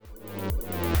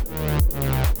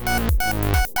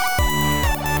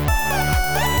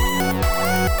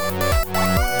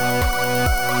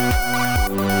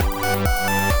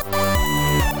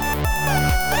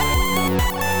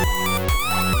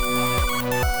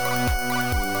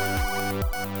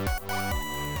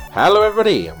Hello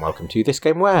everybody, and welcome to This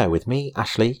Game Where, with me,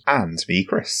 Ashley. And me,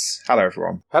 Chris. Hello,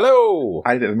 everyone. Hello! I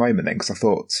had a bit of a moment then, because I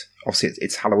thought, obviously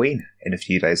it's Halloween in a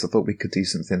few days. I thought we could do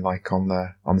something like on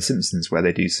The Simpsons, where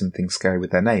they do something scary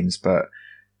with their names, but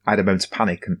I had a moment of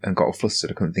panic and got all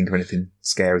flustered. I couldn't think of anything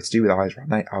scary to do with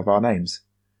either of our names.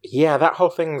 Yeah, that whole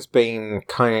thing's been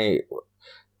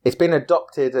it's been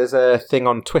adopted as a thing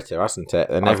on Twitter, hasn't it?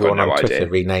 And everyone on Twitter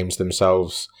renames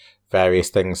themselves various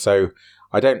things, so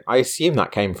I assume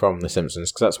that came from The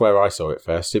Simpsons, because that's where I saw it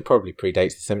first. It probably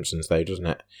predates The Simpsons, though, doesn't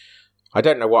it? I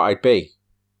don't know what I'd be.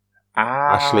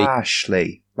 Ashley.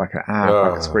 Like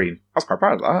a scream. I was quite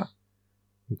proud of that.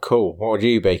 Cool. What would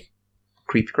you be?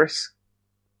 Creepy Chris.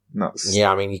 Nuts.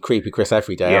 Yeah, I mean, you creepy Chris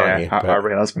every day, aren't you? I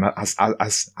realised as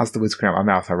the words came out of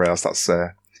my mouth, I realised that's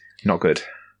not good.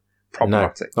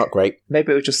 Problematic. No, not great.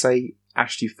 Maybe it would just say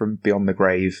Ashley from Beyond the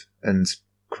Grave and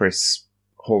Chris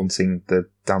haunting the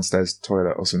downstairs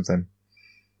toilet or something.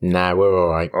 Nah, we're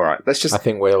alright. Alright, I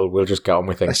think we'll just get on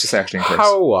with things. Let's just say Ashley and Chris.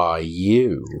 How are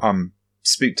you?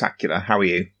 Spooktacular. How are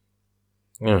you?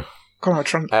 Yeah. Come on,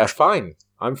 fine.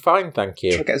 I'm fine, thank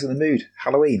you. Try to get us in the mood.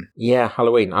 Halloween. Yeah,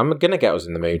 Halloween. I'm going to get us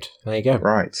in the mood. There you go.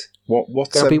 Right.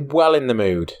 What's going to be well in the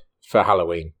mood for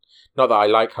Halloween. Not that I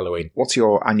like Halloween. What's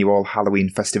your annual Halloween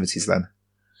festivities then?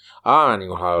 Our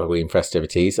annual Halloween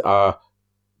festivities are,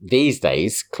 these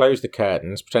days, close the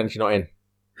curtains, pretend you're not in.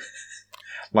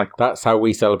 That's how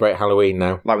we celebrate Halloween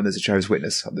now. Like when there's a Jehovah's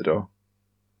Witness at the door?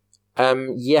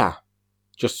 Yeah.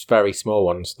 Just very small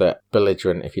ones that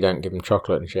belligerent if you don't give them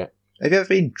chocolate and shit. Have you ever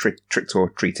been tricked or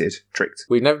treated? Tricked?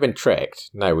 We've never been tricked.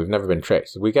 No, we've never been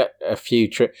tricked. We get a few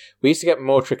we used to get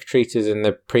more trick-or-treaters in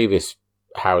the previous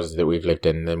houses that we've lived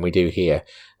in than we do here.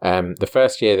 The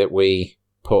first year we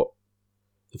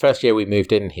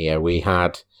moved in here, we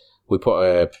put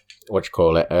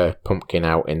a pumpkin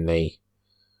out in the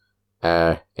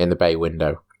bay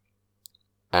window,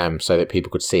 so that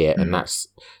people could see it, and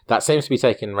that seems to be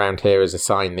taken around here as a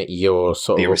sign that you're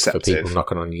sort of receptive for people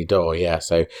knocking on your door. Yeah,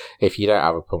 so if you don't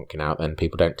have a pumpkin out, then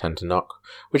people don't tend to knock,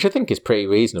 which I think is pretty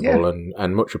reasonable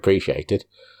and much appreciated.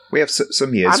 We have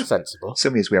some years and sensible.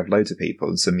 Some years we have loads of people,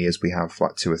 and some years we have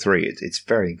like 2 or 3. It's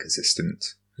very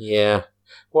inconsistent. Yeah,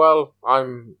 well,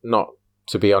 I'm not.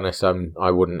 To be honest,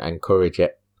 I wouldn't encourage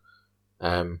it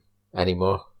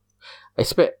anymore.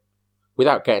 It's a bit,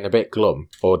 without getting a bit glum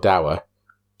or dour.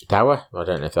 Dour? I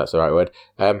don't know if that's the right word.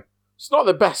 It's not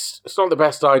the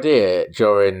best idea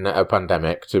during a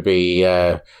pandemic to be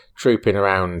trooping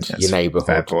around your neighbourhood.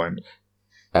 Fair point.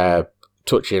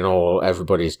 Touching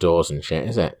everybody's doors and shit,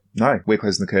 is it? No, we're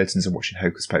closing the curtains and watching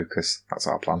Hocus Pocus. That's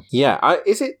our plan. Yeah, I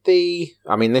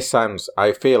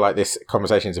feel like this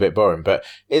conversation's a bit boring, but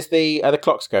are the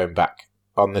clocks going back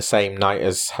on the same night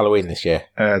as Halloween this year?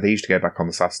 They usually go back on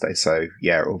the Saturday, so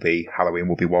yeah, Halloween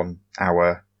will be 1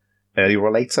 hour earlier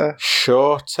or later.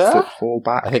 Shorter? Fall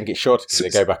back. I think it's shorter because they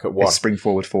go back at 1. It's spring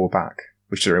forward, fall back,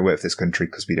 which doesn't work for this country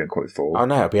because we don't call it fall. Oh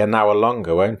no, it'll be an hour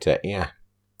longer, won't it? Yeah.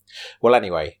 Well,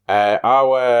 anyway,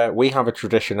 we have a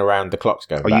tradition around the clocks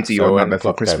going back. You do your Nightmare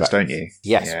Before Christmas, don't you?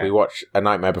 Yes, yeah. We watch A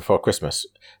Nightmare Before Christmas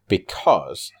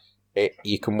because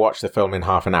you can watch the film in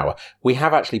half an hour. We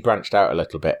have actually branched out a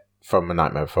little bit from A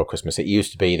Nightmare Before Christmas. It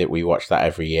used to be that we watched that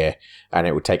every year, and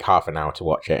it would take half an hour to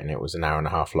watch it, and it was an hour and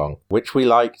a half long, which we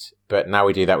liked, but now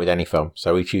we do that with any film.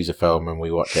 So we choose a film, and we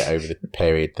watch it over the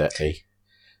period that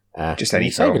just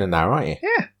any film. You're saving an hour, aren't you?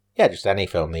 Yeah. Yeah, just any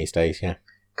film these days, yeah.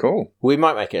 Cool. We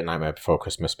might make it A Nightmare Before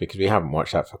Christmas because we haven't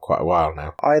watched that for quite a while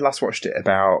now. I last watched it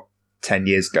about 10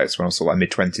 years ago, so when I was like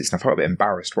mid-20s, and I felt a bit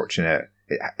embarrassed watching it.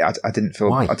 I didn't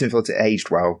feel it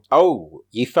aged well. Oh,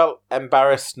 you felt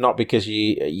embarrassed not because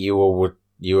you were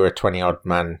a 20-odd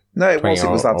man. No, it was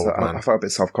that I felt a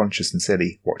bit self-conscious and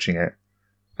silly watching it.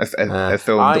 A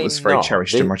film that was very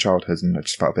cherished in my childhood, and I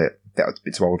just felt a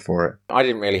bit too old for it. I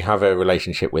didn't really have a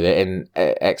relationship with it,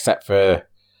 except for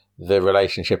the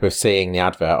relationship of seeing the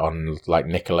advert on like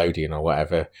Nickelodeon or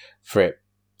whatever for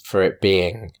it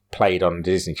being played on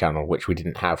Disney Channel, which we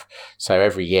didn't have. So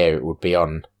every year it would be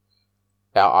on.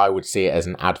 I would see it as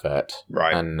an advert,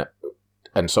 right,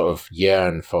 and sort of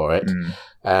yearn for it.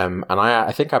 And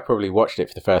I think I probably watched it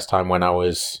for the first time when I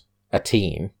was a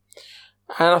teen,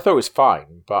 and I thought it was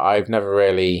fine, but I've never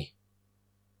really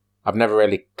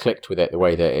clicked with it the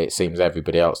way that it seems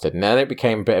everybody else did. And then it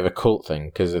became a bit of a cult thing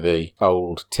because of the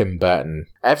old Tim Burton.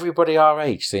 Everybody our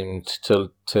age seemed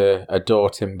to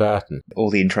adore Tim Burton. All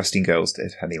the interesting girls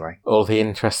did, anyway. All the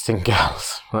interesting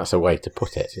girls. That's a way to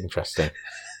put it. Interesting.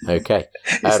 Okay.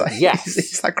 Yes.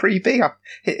 Is that creepy? I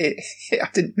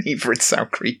didn't mean for it to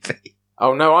sound creepy.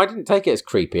 Oh no, I didn't take it as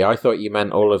creepy. I thought you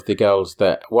meant all of the girls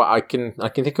that. Well, I can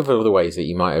think of other ways that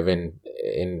you might have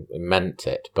meant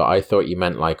it, but I thought you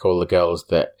meant like all the girls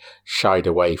that shied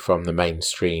away from the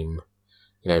mainstream,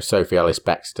 Sophie Ellis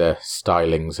Bextor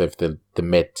stylings of the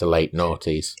mid to late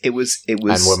noughties. It was, and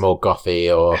were more gothy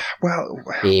or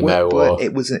emo, or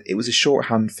it was a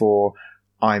shorthand for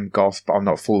I'm goth, but I'm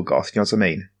not full goth. You know what I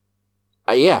mean?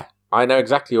 Yeah, I know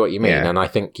exactly what you mean, Yeah. and I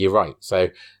think you're right. So,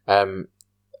 and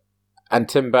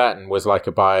Tim Burton was like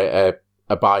a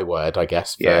byword, I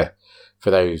guess, for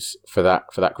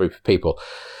that group of people.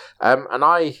 And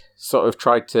I sort of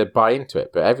tried to buy into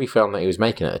it, but every film that he was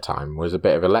making at the time was a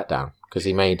bit of a letdown, because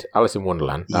he made Alice in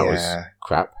Wonderland. That was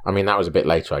crap. I mean, that was a bit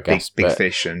later, I guess. Big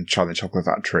Fish and Charlie and the Chocolate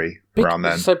Factory around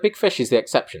then. So Big Fish is the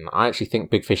exception. I actually think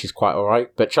Big Fish is quite all right,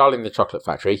 but Charlie and the Chocolate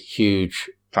Factory, hugely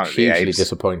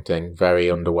disappointing, very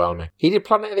underwhelming. He did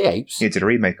Planet of the Apes. He did a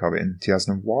remake of it in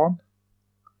 2001.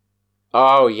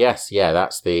 Oh yes,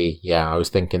 that's I was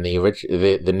thinking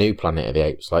the new Planet of the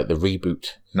Apes, like the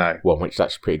reboot one, which is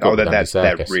actually pretty good. Oh, they're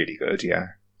really good, yeah.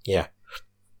 Yeah.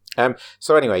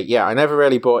 So anyway, I never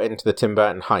really bought into the Tim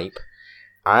Burton hype.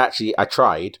 I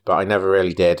tried, but I never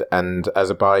really did. And as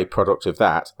a byproduct of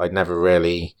that, I never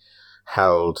really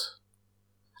held.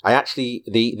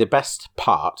 The best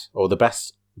part, or the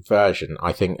best version,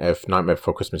 I think, of Nightmare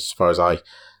Before Christmas, as far as I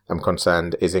am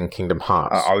concerned, is in Kingdom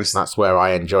Hearts. That's where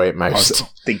I enjoy it most. I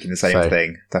was thinking the same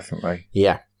thing, definitely.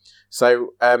 Yeah.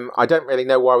 So I don't really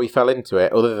know why we fell into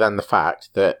it, other than the fact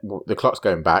that the clock's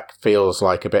going back feels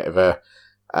like a bit of a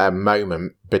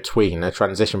moment a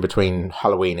transition between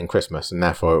Halloween and Christmas, and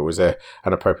therefore it was an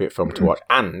appropriate film to watch.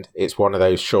 And it's one of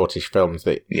those shortish films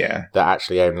that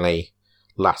actually only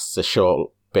lasts a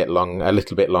little bit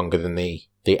longer than the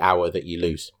hour that you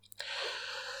lose.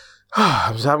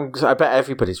 I bet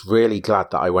everybody's really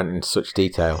glad that I went into such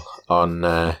detail on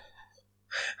that.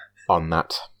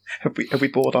 Have we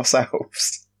bored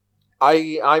ourselves?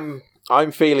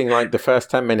 I'm feeling like the first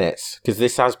 10 minutes, because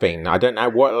this has been, I don't know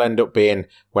what it'll end up being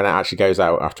when it actually goes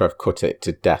out after I've cut it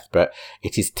to death, but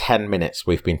it is 10 minutes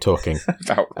we've been talking.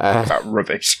 about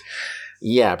rubbish.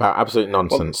 Yeah, about absolute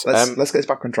nonsense. Well, let's get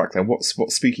back on track then. What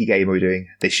spooky game are we doing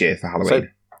this year for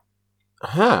Halloween?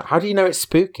 How do you know it's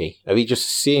spooky? Have you just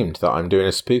assumed that I'm doing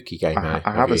a spooky game now?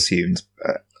 I have assumed.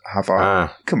 Have I?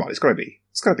 Come on, it's got to be.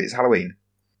 It's Halloween.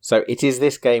 So it is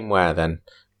this game where, then,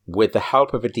 with the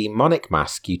help of a demonic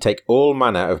mask, you take all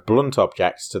manner of blunt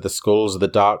objects to the skulls of the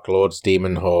Dark Lord's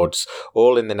demon hordes,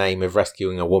 all in the name of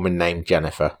rescuing a woman named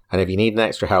Jennifer. And if you need an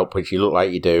extra help, which you look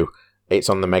like you do, it's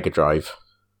on the Mega Drive.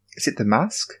 Is it The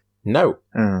Mask? No.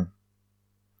 You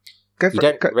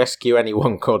don't rescue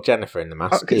anyone called Jennifer in The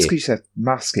Mask, do you? It's because you said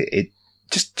Mask.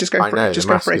 Just go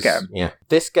for it again. Yeah.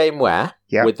 This game where,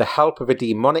 with the help of a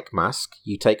demonic mask,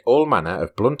 you take all manner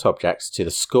of blunt objects to the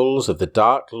skulls of the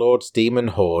Dark Lord's demon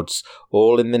hordes,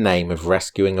 all in the name of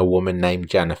rescuing a woman named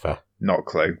Jennifer. Not a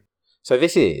clue. So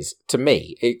this is, to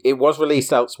me, it was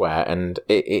released elsewhere, and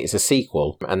it's a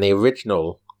sequel, and the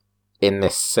original in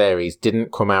this series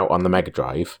didn't come out on the Mega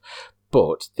Drive,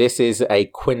 but this is a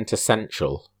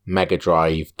quintessential Mega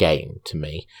Drive game to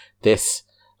me. This,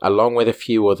 along with a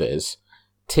few others,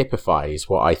 typifies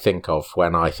what I think of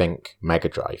when I think Mega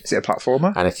Drive. Is it a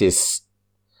platformer? And it is...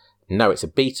 No, it's a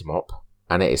beat-em-up,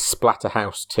 and it is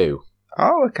Splatterhouse 2.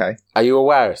 Oh, okay. Are you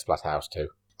aware of Splatterhouse 2?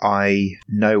 I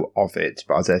know of it,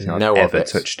 but I don't think I've ever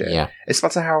touched it. Yeah. Is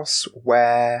Splatterhouse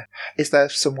where... Is there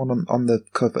someone on the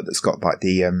cover that's got, like,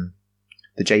 the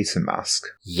Jason mask?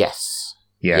 Yes.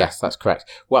 Yeah. Yes, that's correct.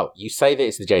 Well, you say that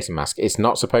it's the Jason mask. It's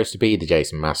not supposed to be the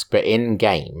Jason mask, but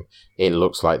in-game, it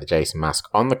looks like the Jason mask.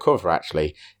 On the cover,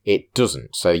 actually, it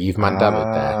doesn't. So you've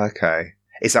Mandelaed there. Okay.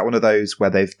 Is that one of those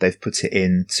where they've put it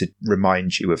in to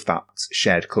remind you of that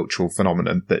shared cultural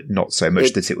phenomenon, but not so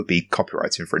much that it would be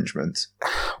copyright infringement?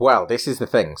 Well, this is the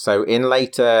thing. So in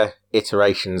later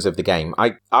iterations of the game,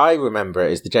 I remember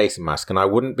it as the Jason mask, and I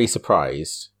wouldn't be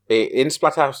surprised. In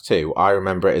Splatterhouse 2, I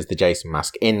remember it as the Jason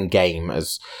mask in-game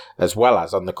as well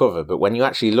as on the cover. But when you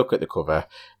actually look at the cover,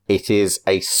 it is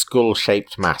a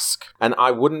skull-shaped mask. And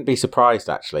I wouldn't be surprised,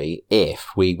 actually, if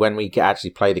when we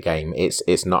actually play the game,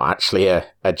 it's not actually a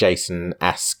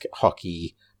Jason-esque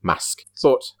hockey mask.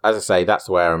 But, as I say, that's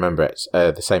the way I remember it,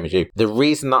 the same as you. The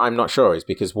reason that I'm not sure is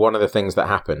because one of the things that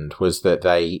happened was that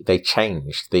they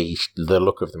changed the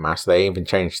look of the mask. They even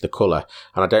changed the colour.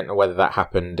 And I don't know whether that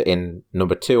happened in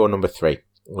number 2 or number 3.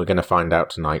 We're going to find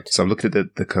out tonight. So I'm looking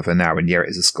at the cover now, and it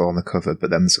is a skull on the cover, but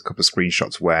then there's a couple of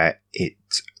screenshots where it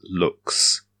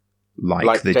looks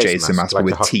like the Jason mask, but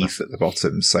with teeth at the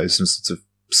bottom. So some sort of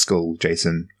Skull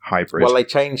Jason hybrid. Well, they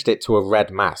changed it to a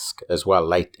red mask as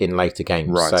well in later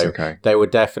games. Right, so okay. They were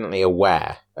definitely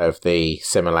aware of the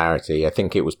similarity. I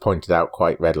think it was pointed out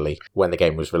quite readily when the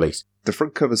game was released. The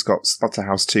front cover's got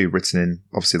Splatterhouse 2 written in,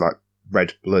 obviously, like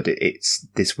red blood.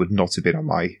 This would not have been on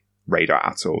my radar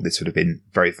at all. This would have been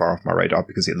very far off my radar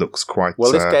because it looks quite...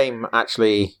 Well, this game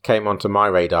actually came onto my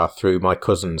radar through my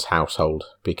cousin's household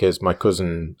because my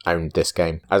cousin owned this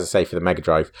game, as I say, for the Mega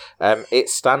Drive. It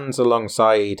stands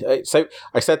alongside... So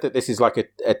I said that this is like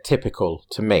a typical,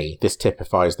 to me, this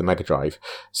typifies the Mega Drive.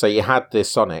 So you had the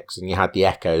Sonics and you had the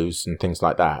Echoes and things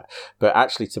like that. But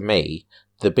actually, to me,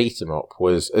 the beat-em-up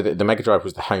was... the Mega Drive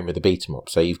was the home of the beat-em-up.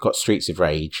 So you've got Streets of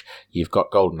Rage, you've got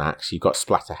Golden Axe, you've got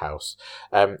Splatterhouse.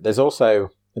 There's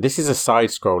also... This is a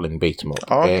side-scrolling beat-em-up.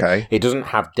 Oh, okay. It doesn't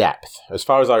have depth. As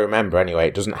far as I remember, anyway,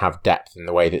 it doesn't have depth in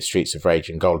the way that Streets of Rage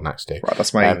and Golden Axe do. Right,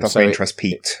 that's my interest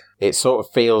peaked. It sort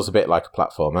of feels a bit like a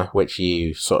platformer, which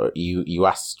you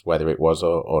asked whether it was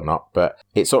or not, but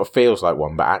it sort of feels like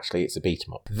one, but actually it's a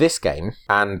beat-em-up. This game,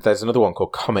 and there's another one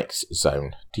called Comix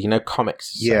Zone. Do you know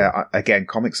Comix Zone? Yeah, again,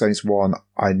 Comix Zone's one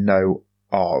I know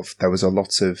of. There was a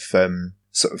lot of...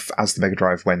 sort of, as the Mega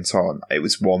Drive went on, it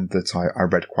was one that I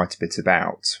read quite a bit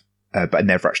about, but I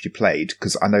never actually played,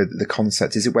 because I know that the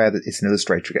concept, is it where it's an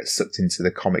illustrator who gets sucked into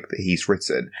the comic that he's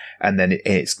written, and then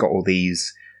it's got all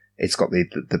these, it's got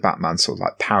the Batman sort of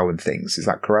like power and things, is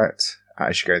that correct?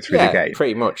 As you go through the game. Yeah,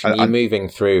 pretty much. And you're moving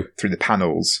through the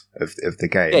panels of the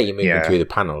game. Yeah, you're moving through the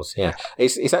panels. Yeah,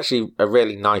 it's actually a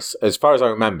really nice. As far as I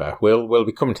remember, we'll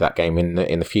be coming to that game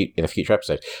in a future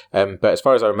episode. But as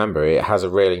far as I remember, it has a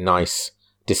really nice,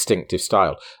 distinctive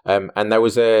style. And there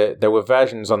were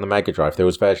versions on the Mega Drive. There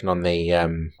was version on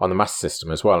the Master System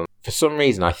as well. For some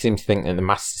reason, I seem to think that the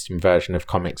Master System version of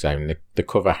Comix Zone, the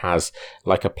cover has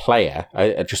like a player,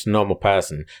 just a normal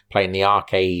person playing the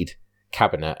arcade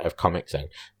cabinet of Comix Zone,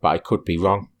 but I could be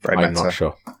wrong. I'm not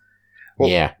sure. Well,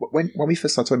 yeah. When we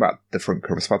first started talking about the front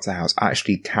cover of Splatterhouse, I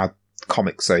actually had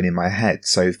Comix Zone in my head.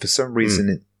 So for some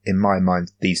reason, in my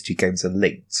mind, these two games are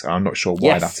linked. I'm not sure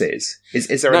why that is.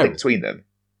 Is there a link between them?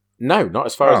 No, not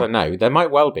as far as I know. There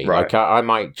might well be. Right. Like I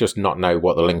might just not know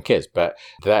what the link is, but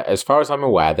as far as I'm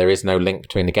aware, there is no link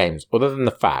between the games, other than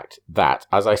the fact that,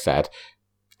 as I said,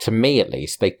 to me at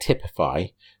least, they typify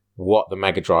what the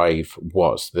Mega Drive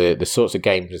was, the sorts of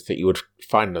games that you would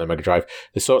find on the Mega Drive,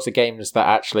 the sorts of games that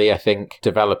actually I think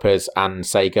developers and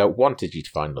Sega wanted you to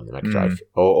find on the Mega Drive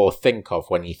or think of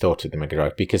when you thought of the Mega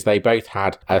Drive, because they both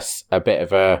had a bit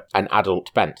of an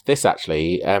adult bent. This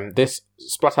actually, this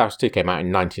Splatterhouse 2 came out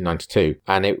in 1992,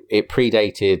 and it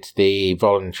predated the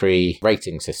voluntary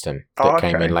rating system that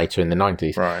came in later in the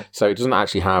 90s. Right. So it doesn't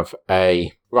actually have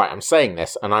a... Right, I'm saying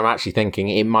this, and I'm actually thinking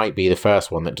it might be the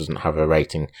first one that doesn't have a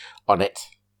rating on it.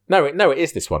 No, it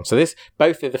is this one. So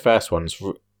both of the first ones,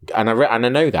 and I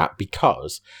know that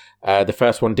because the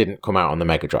first one didn't come out on the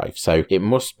Mega Drive. So it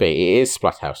is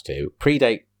Splatterhouse 2,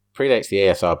 predates the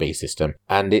ASRB system,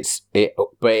 and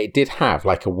but it did have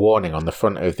like a warning on the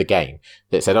front of the game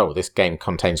that said, "Oh, this game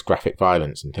contains graphic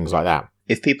violence and things like that."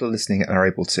 If people are listening and are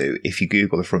able to, if you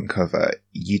Google the front cover,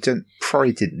 you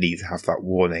probably didn't need to have that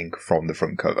warning from the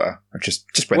front cover. Just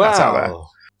putting that out there.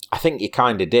 I think you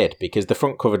kind of did, because the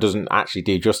front cover doesn't actually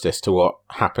do justice to what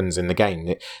happens in the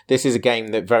game. This is a game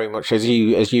that very much, as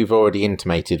you've already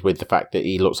intimated with the fact that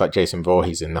he looks like Jason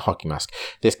Voorhees in the hockey mask,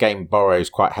 this game borrows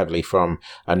quite heavily from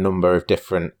a number of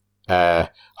different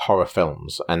horror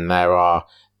films, and there are,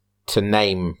 to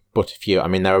name but a few, I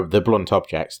mean, there are the blunt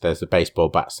objects, there's the baseball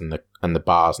bats and the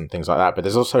bars and things like that, but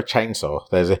there's also a chainsaw.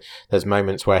 There's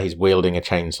moments where he's wielding a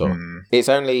chainsaw. Its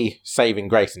only saving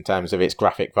grace in terms of its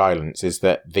graphic violence is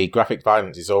that the graphic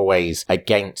violence is always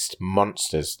against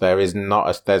monsters. There's not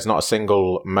a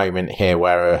single moment here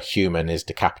where a human is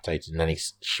decapitated in any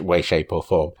way, shape or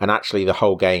form. And actually the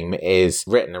whole game is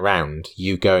written around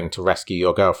you going to rescue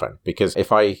your girlfriend, because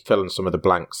if I fill in some of the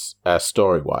blanks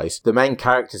story-wise, the main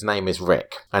character's name is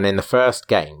Rick, and in the first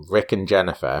game, Rick and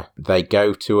Jennifer, they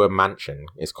go to a mansion.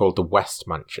 It's called the West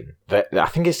Mansion. I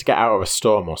think it's to get out of a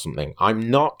storm or something. I'm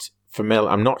not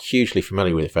hugely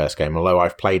familiar with the first game, although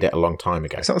I've played it a long time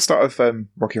ago. Is that the start of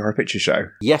Rocky Horror Picture Show?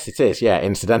 Yes, it is, yeah,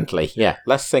 incidentally. Yeah,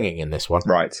 less singing in this one.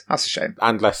 Right, that's a shame.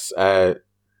 And less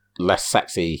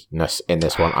sexiness in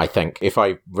this one, I think, if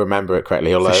I remember it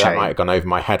correctly, although that might have gone over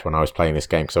my head when I was playing this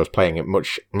game, because I was playing it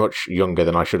much, much younger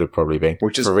than I should have probably been,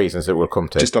 for reasons that we'll come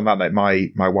to. Just on that note, my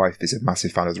wife is a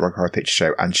massive fan of the Rocky Horror Picture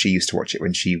Show, and she used to watch it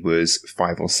when she was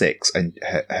 5 or 6, and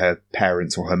her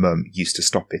parents or her mum used to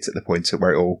stop it at the point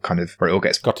where it all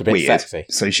gets got a bit weird. Sexy.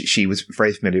 So she was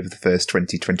very familiar with the first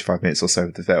 20-25 minutes or so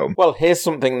of the film. Well, here's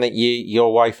something that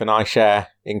your wife and I share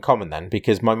in common then,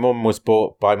 because my mum was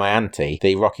bought by my auntie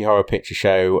the Rocky Horror Picture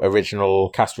Show original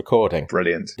cast recording.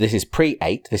 Brilliant. This is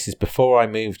pre-8. This is before I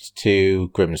moved to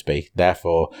Grimsby.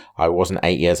 Therefore, I wasn't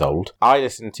 8 years old. I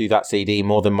listened to that CD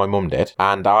more than my mum did,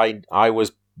 and I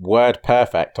was word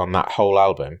perfect on that whole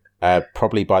album.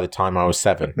 Probably by the time I was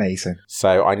 7. Amazing.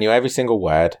 So I knew every single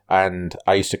word, and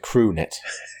I used to croon it,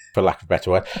 for lack of a better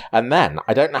word. And then,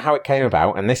 I don't know how it came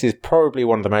about, and this is probably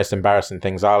one of the most embarrassing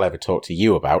things I'll ever talk to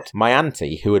you about. My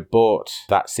auntie, who had bought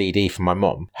that CD for my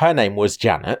mum, her name was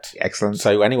Janet. Excellent.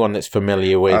 So anyone that's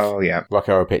familiar with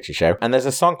Rocky Horror Picture Show. And there's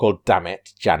a song called Damn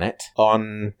It, Janet,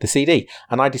 on the CD.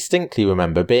 And I distinctly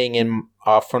remember being in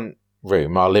our front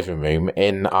room, our living room,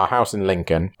 in our house in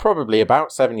Lincoln, probably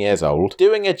about 7 years old,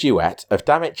 doing a duet of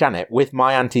Damn It, Janet with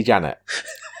my Auntie Janet.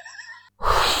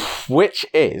 Which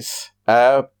is...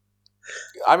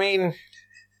 I mean,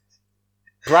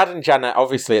 Brad and Janet,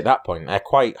 obviously at that point, they're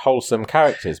quite wholesome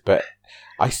characters, but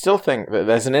I still think that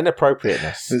there's an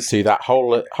inappropriateness to that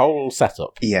whole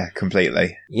setup. Yeah,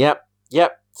 completely. Yep.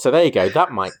 So there you go.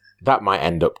 That might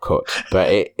end up cut, but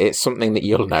it's something that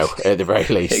you'll know at the very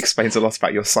least. It explains a lot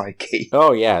about your psyche.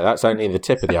 Oh yeah, that's only the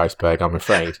tip of the iceberg, I'm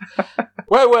afraid.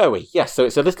 Where were we? Yes, so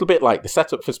it's a little bit like the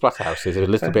setup for Splatterhouse is a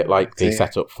little bit like the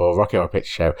setup for Rocky Horror Picture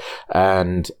Show,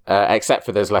 and except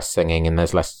for there's less singing and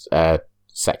there's less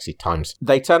sexy times.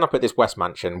 They turn up at this West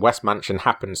Mansion. West Mansion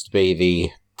happens to be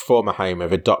the former home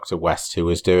of a Dr. West who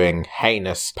was doing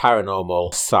heinous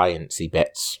paranormal sciencey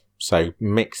bits. So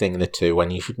mixing the two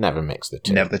when you should never mix the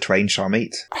two. Never the twain shall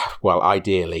meet. Well,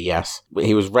 ideally, yes.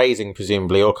 He was raising,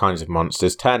 presumably, all kinds of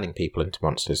monsters, turning people into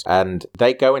monsters. And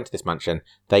they go into this mansion.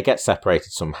 They get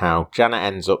separated somehow. Janet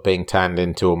ends up being turned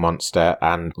into a monster,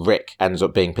 and Rick ends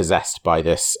up being possessed by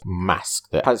this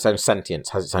mask that has its own sentience,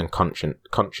 has its own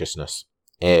consciousness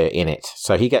in it.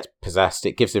 So he gets possessed.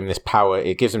 It gives him this power.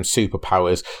 It gives him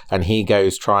superpowers. And he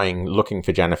goes looking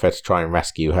for Jennifer to try and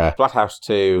rescue her. Splatterhouse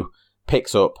 2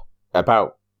 picks up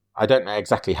about, I don't know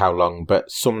exactly how long,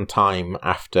 but some time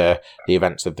after the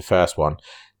events of the first one.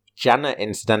 Janet,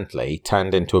 incidentally,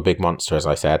 turned into a big monster, as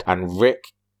I said, and Rick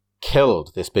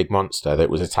killed this big monster that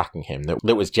was attacking him,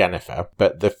 that was Jennifer.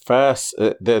 But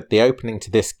the opening to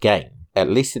this game, at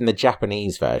least in the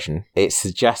Japanese version, it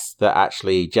suggests that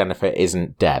actually Jennifer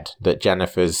isn't dead, that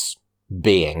Jennifer's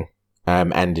being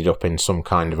ended up in some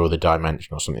kind of other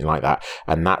dimension or something like that.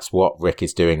 And that's what Rick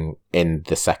is doing in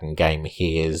the second game.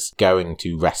 He is going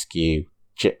to rescue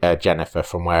Jennifer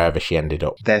from wherever she ended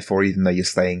up. Therefore, even though you're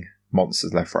slaying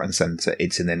monsters left, right and centre,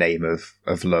 it's in the name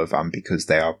of love, and because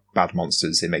they are bad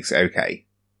monsters, it makes it okay.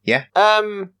 Yeah?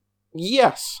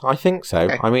 Yes, I think so.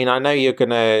 Okay. I mean, I know you're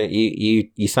gonna...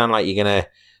 You sound like you're gonna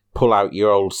pull out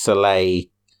your old Soleil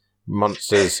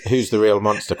monsters, who's the real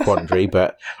monster quandary,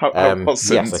 but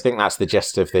yes, I think that's the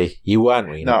gist of the... You weren't,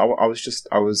 really. No, I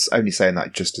was only saying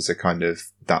that just as a kind of,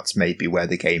 that's maybe where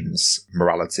the game's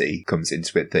morality comes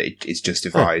into it, that it's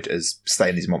justified as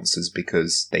slaying these monsters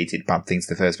because they did bad things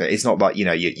in the first place. It's not like,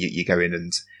 you go in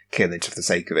and kill them just for the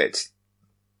sake of it.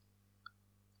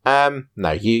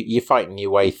 No, you're fighting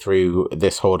your way through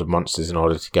this horde of monsters in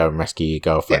order to go and rescue your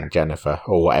girlfriend, Jennifer,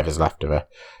 or whatever's left of her,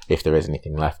 if there is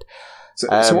anything left. So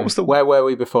what was where were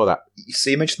we before that? So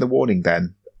you mentioned the warning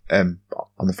then on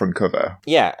the front cover.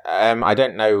 Yeah, I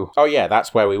don't know. Oh yeah,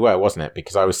 that's where we were, wasn't it?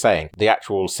 Because I was saying the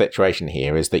actual situation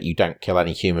here is that you don't kill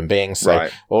any human beings. So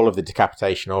all of the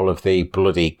decapitation, all of the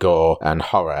bloody gore and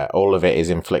horror, all of it is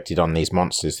inflicted on these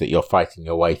monsters that you're fighting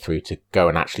your way through to go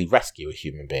and actually rescue a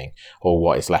human being, or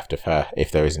what is left of her, if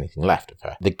there is anything left of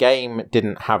her. The game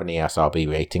didn't have an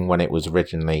ESRB rating when it was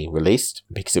originally released,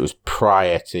 because it was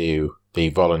prior to the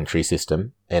voluntary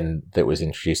system that was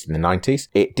introduced in the 90s.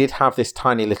 It did have this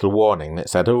tiny little warning that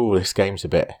said, "Oh, this game's a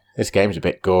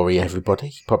bit gory,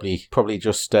 everybody. Probably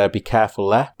just be careful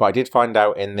there." But I did find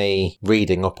out in the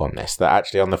reading up on this that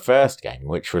actually on the first game,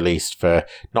 which released for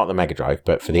not the Mega Drive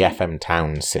but for the FM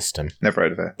Towns system, never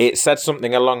heard of it. It said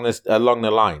something along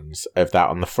the lines of that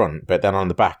on the front, but then on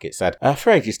the back it said for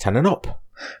ages 10 and up.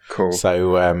 Cool.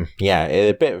 So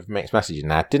a bit of mixed messaging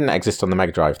there. Didn't exist on the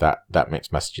Mega Drive, that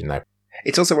mixed messaging though.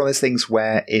 It's also one of those things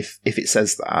where if it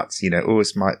says that,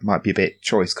 this might be a bit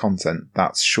choice content,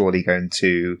 that's surely going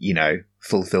to,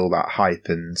 fulfill that hype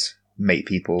and make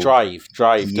people... Drive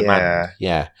demand.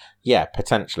 Yeah,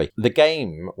 potentially. The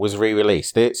game was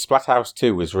re-released. Splatterhouse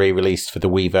 2 was re-released for the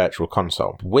Wii Virtual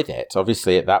Console. With it,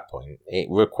 obviously at that point, it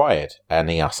required an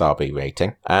ESRB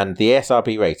rating, and the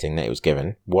ESRB rating that it was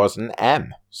given was an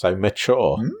M, so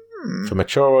mature. For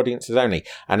mature audiences only.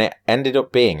 And it ended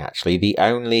up being, actually, the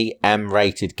only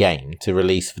M-rated game to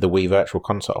release for the Wii Virtual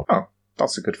Console. Oh,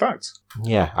 That's a good fact.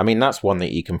 Yeah, I mean that's one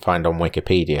that you can find on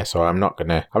Wikipedia, so I'm not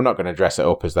gonna dress it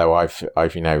up as though I've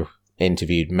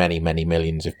interviewed many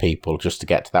millions of people just to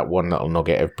get to that one little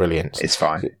nugget of brilliance. It's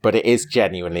fine. But it is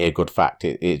genuinely a good fact.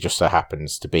 It just so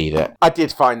happens to be that I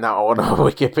did find that on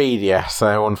Wikipedia,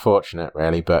 so unfortunate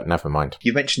really, but never mind.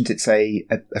 You mentioned it's a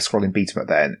scrolling beat 'em up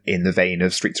then, in the vein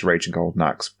of Streets of Rage and Golden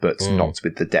Axe, but not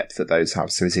with the depth that those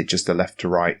have. So is it just a left to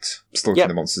right, slaughtering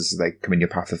the monsters as they come in your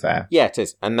path affair? Yeah, it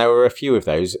is. And there were a few of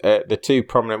those. The two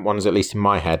prominent ones, at least in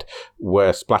my head,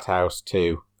 were Splathouse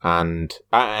 2 and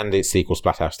its sequel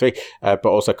Splathouse 3, but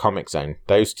also Comic Zone.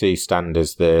 Those two stand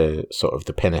as the sort of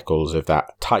the pinnacles of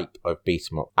that type of beat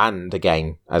 'em up. And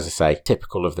again, as I say,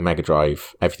 typical of the Mega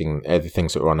Drive, everything, the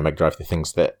things that were on the Mega Drive, the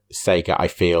things that Sega, I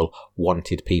feel,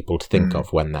 wanted people to think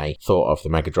of when they thought of the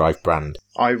Mega Drive brand.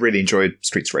 I really enjoyed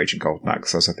Streets of Rage and Golden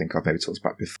Axe, as I think I've maybe talked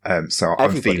about before. So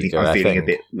I'm feeling a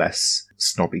bit less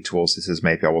snobby towards this as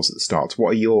maybe I was at the start.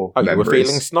 What are your memories? You were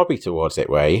feeling snobby towards it,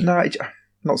 were you? No,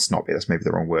 not snobby. That's maybe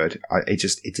the wrong word.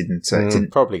 It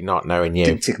didn't probably not knowing you.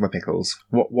 Didn't tickle my pickles.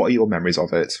 What are your memories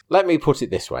of it? Let me put it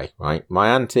this way, right? My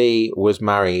auntie was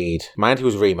married. My auntie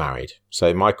was remarried.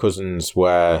 So my cousins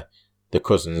were the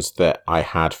cousins that I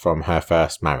had from her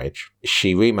first marriage.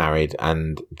 She remarried,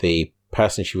 and the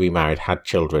person she remarried had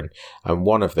children, and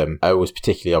one of them was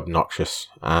particularly obnoxious,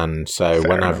 and so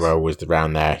whenever I was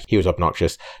around there, he was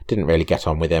obnoxious, didn't really get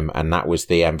on with him, and that was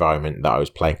the environment that I was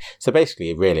playing. So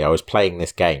basically, really, I was playing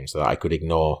this game so that I could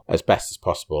ignore as best as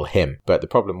possible him. But the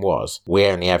problem was, we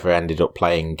only ever ended up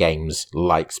playing games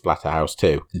like Splatterhouse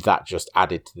 2. That just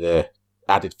added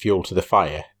fuel to the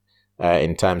fire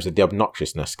in terms of the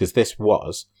obnoxiousness, because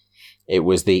it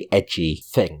was the edgy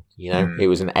thing, It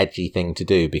was an edgy thing to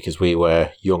do because we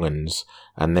were young'uns,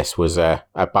 and this was,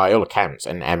 by all accounts,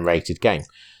 an M-rated game.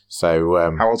 So,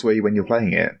 how old were you when you were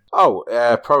playing it?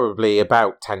 Probably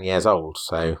about 10 years old,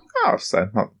 so... Oh, so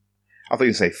not... I thought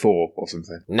you'd say 4 or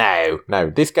something. No.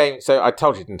 This game... So I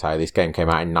told you, didn't I? This game came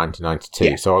out in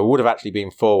 1992, so I would have actually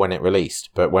been 4 when it released,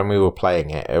 but when we were playing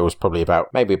it, it was probably about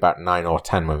 9 or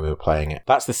 10 when we were playing it.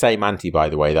 That's the same auntie, by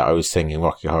the way, that I was singing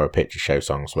Rocky Horror Picture Show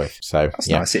songs with. So that's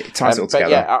nice. It ties it all together.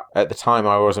 But yeah, at the time,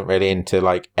 I wasn't really into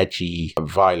like edgy,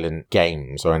 violent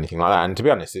games or anything like that. And to be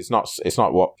honest, it's not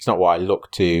what I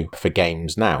look to for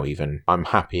games now. Even I'm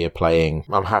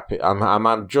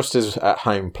just as at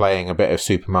home playing a bit of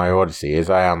Super Mario Odyssey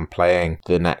as I am playing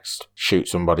the next shoot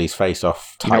somebody's face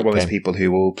off type. You're not one of those people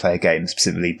who will play a game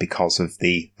specifically because of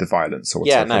the violence or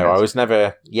whatever. Yeah, no, I was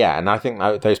never... Yeah, and I think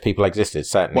those people existed,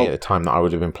 certainly at the time that I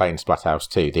would have been playing Splathouse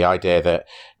 2. The idea that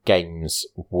games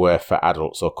were for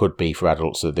adults or could be for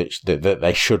adults, or that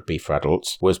they should be for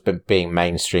adults, was being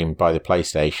mainstreamed by the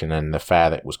PlayStation and the fare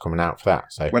that was coming out for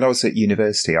that. So when I was at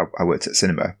university, I worked at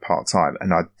cinema part-time,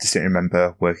 and I distinctly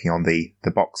remember working on the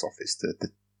box office,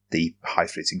 the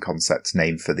high-fluting concept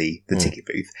name for the ticket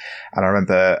booth. And I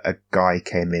remember a guy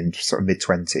came in sort of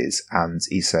mid-20s, and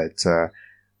he said,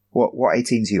 what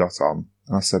 18s you got on?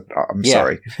 And I said, I'm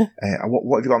sorry.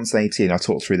 What have you got on 18? I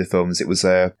talked through the films. It was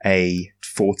a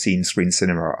 14-screen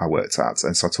cinema I worked at,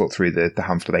 and so I talked through the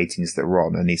handful of 18s that were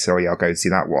on, and he said, I'll go and see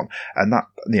that one. And that,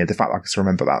 the fact that I can still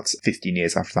remember that 15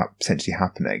 years after that potentially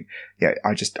happening,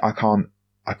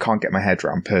 I can't get my head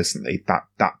around personally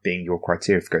that being your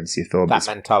criteria for going to see a film. That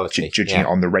mentality. Judging it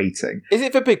on the rating. Is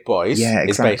it for big boys? Yeah,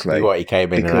 exactly. Is basically what he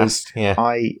came in and asked. Yeah.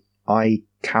 I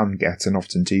can get, and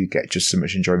often do get, just so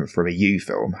much enjoyment from a U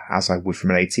film as I would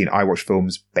from an 18. I watch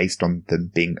films based on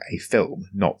them being a film,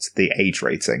 not the age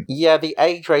rating. Yeah, the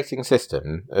age rating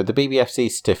system, the BBFC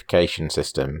certification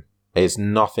system, is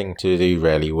nothing to do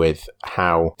really with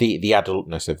how the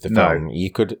adultness of the film.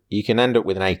 No. You can end up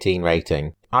with an 18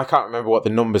 rating. I can't remember what the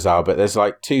numbers are, but there's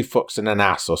like 2 fucks and an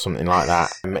ass or something like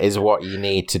that is what you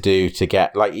need to do to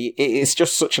get, like, it's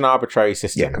just such an arbitrary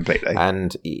system. Yeah, completely.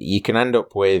 And you can end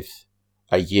up with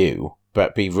a U,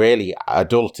 but be really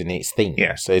adult in its themes.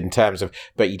 Yeah. In terms of,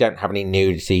 but you don't have any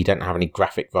nudity, you don't have any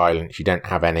graphic violence, you don't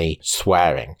have any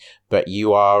swearing, but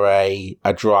you are a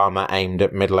drama aimed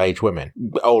at middle-aged women,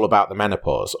 all about the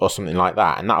menopause or something like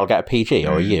that, and that'll get a PG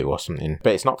or a U or something,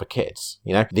 but it's not for kids,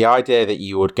 The idea that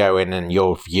you would go in and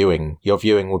your viewing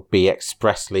would be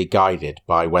expressly guided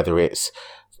by whether it's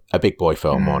a big boy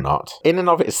film or not. In and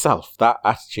of itself, that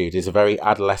attitude is a very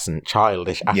adolescent,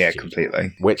 childish attitude. Yeah,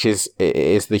 completely. Which is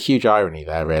the huge irony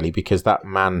there, really, because that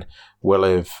man will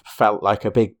have felt like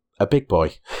a big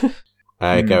boy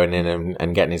going in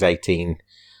and getting his 18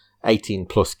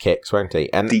 plus kicks, won't he?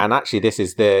 And actually, this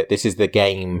is the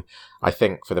game, I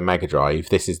think, for the Mega Drive.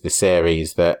 This is the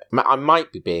series that I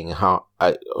might be being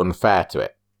unfair to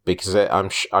it. because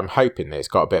I'm hoping that it's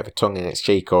got a bit of a tongue in its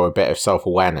cheek or a bit of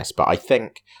self-awareness. But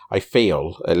I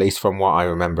feel, at least from what I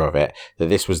remember of it, that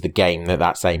this was the game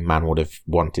that same man would have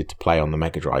wanted to play on the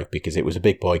Mega Drive because it was a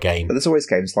big boy game. But there's always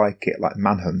games like it, like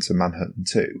Manhunt and Manhunt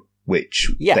 2,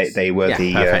 which they were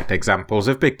the perfect examples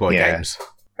of big boy games.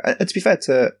 And to be fair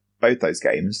to both those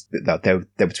games, they're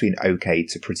between okay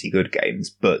to pretty good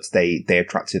games, but they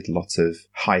attracted a lot of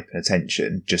hype and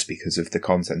attention just because of the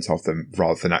content of them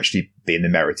rather than actually being the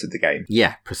merit of the game.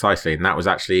 Yeah, precisely. And that was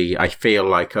actually, I feel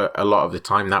like a lot of the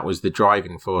time that was the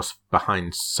driving force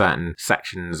behind certain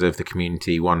sections of the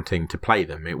community wanting to play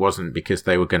them. It wasn't because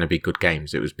they were going to be good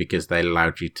games. It was because they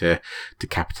allowed you to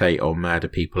decapitate or murder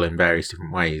people in various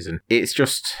different ways. And it's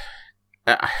just...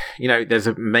 there's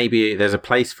a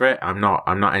place for it. I'm not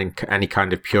any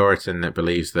kind of Puritan that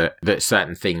believes that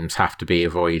certain themes have to be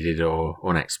avoided or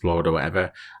unexplored or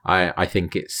whatever. I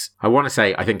think it's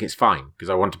fine because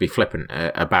I want to be flippant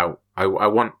about. I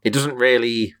want it doesn't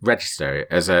really register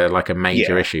as a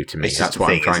major issue to me. That's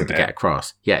what I'm trying to get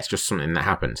across. Yeah, it's just something that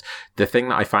happens. The thing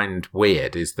that I find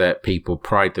weird is that people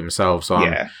pride themselves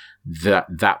on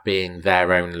that being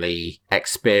their only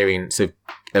experience of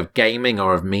gaming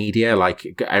or of media,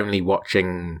 like only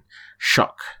watching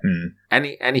shock.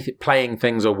 Anything, playing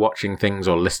things or watching things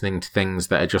or listening to things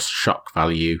that are just shock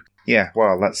value. Yeah,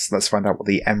 well, let's find out what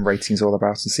the M rating's all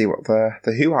about and see what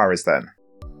the hoo-ha is then.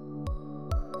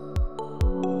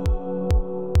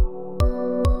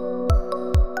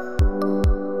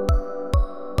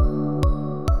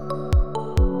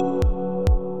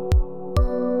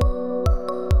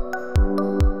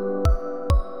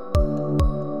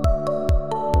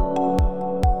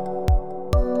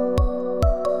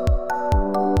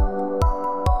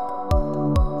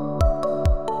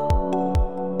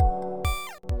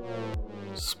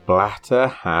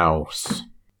 Splatterhouse.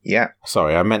 Yeah.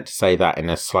 Sorry, I meant to say that in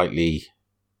a slightly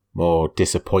more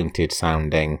disappointed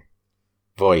sounding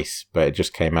voice, but it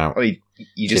just came out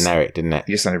generic, didn't it?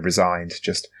 You just sounded resigned.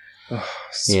 Just,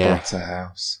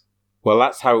 Splatterhouse. Well,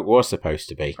 that's how it was supposed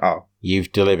to be. Oh.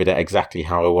 You've delivered it exactly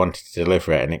how I wanted to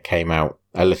deliver it, and it came out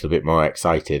a little bit more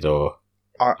excited or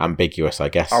ambiguous, I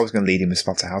guess. I was going to lead in with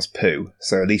Splatterhouse poo,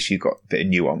 so at least you got a bit of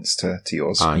nuance to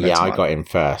yours. I got in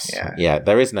first. Yeah,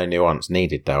 there is no nuance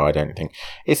needed, though, I don't think.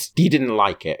 You didn't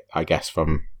like it, I guess,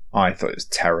 from... I thought it was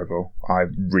terrible. I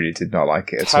really did not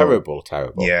like it at all.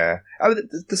 Terrible. Yeah. I mean,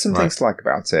 there's some things to like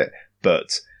about it,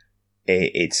 but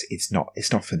it's not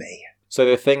for me. So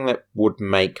the thing that would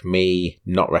make me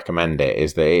not recommend it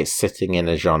is that it's sitting in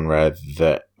a genre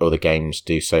that other games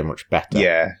do so much better.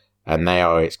 Yeah. And they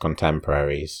are its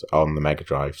contemporaries on the Mega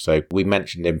Drive. So we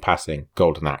mentioned in passing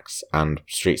Golden Axe and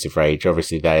Streets of Rage.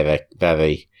 Obviously, they're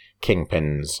the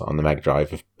kingpins on the Mega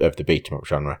Drive of the beat-em-up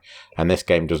genre. And this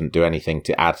game doesn't do anything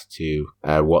to add to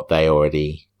what they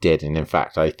already did. And in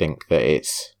fact, I think that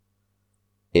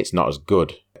it's not as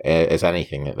good as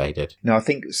anything that they did. No, I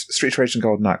think Streets of Rage and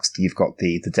Golden Axe, you've got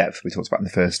the depth we talked about in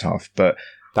the first half, but...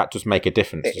 That does make a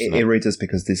difference, doesn't it? It really does,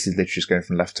 because this is literally just going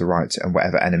from left to right, and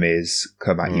whatever enemies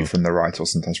come at you from the right or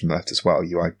sometimes from the left as well,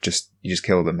 you just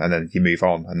kill them and then you move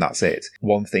on, and that's it.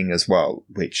 One thing as well,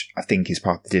 which I think is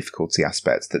part of the difficulty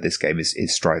aspect that this game is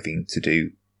striving to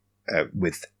do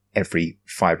with every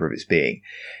fibre of its being,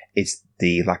 is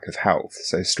the lack of health.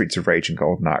 So Streets of Rage and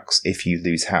Golden Axe, if you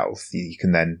lose health, you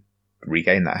can then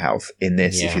regain that health. In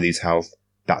this, if you lose health,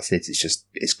 that's it.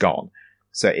 It's gone.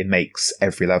 So it makes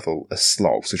every level a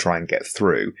slog to try and get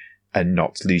through and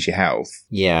not lose your health.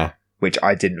 Yeah. Which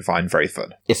I didn't find very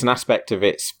fun. It's an aspect of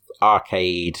its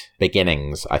arcade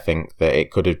beginnings, I think, that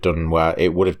it could have done well.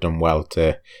 It would have done well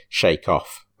to shake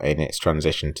off in its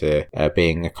transition to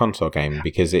being a console game,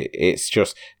 because it's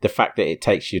just the fact that it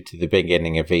takes you to the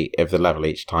beginning of the level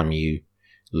each time you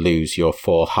lose your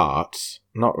 4 hearts.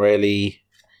 Not really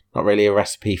a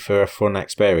recipe for a fun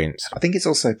experience. I think it's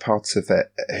also part of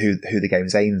it, who the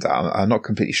game's aimed at. I'm not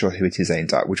completely sure who it is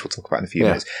aimed at, which we'll talk about in a few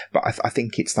minutes. But I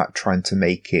think it's that trying to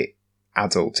make it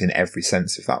adult in every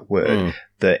sense of that word,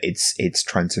 that it's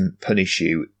trying to punish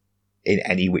you in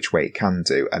any which way it can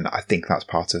do. And I think that's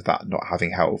part of that not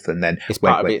having health. And then it's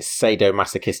part of its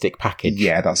sadomasochistic package.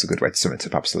 Yeah, that's a good way to sum it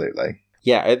up, absolutely.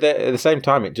 Yeah, at the same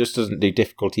time, it just doesn't do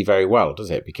difficulty very well,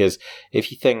 does it? Because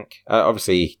if you think,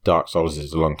 obviously Dark Souls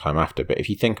is a long time after, but if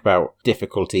you think about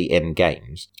difficulty in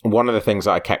games, one of the things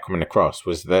that I kept coming across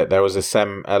was that there was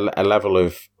a level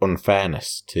of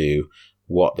unfairness to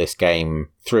what this game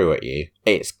threw at you.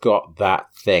 It's got that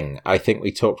thing. I think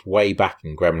we talked way back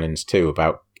in Gremlins 2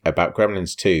 about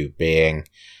Gremlins 2 being,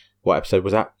 what episode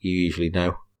was that? You usually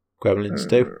know. Gremlins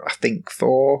 2? I think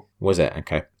 4. Was it?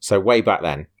 Okay. So way back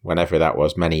then, whenever that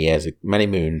was, many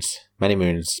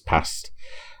moons passed,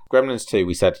 Gremlins 2,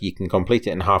 we said you can complete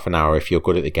it in half an hour if you're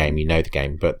good at the game, you know the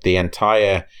game. But the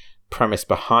entire premise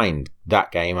behind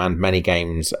that game and many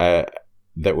games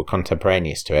that were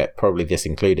contemporaneous to it, probably this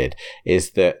included,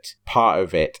 is that part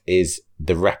of it is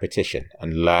the repetition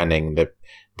and learning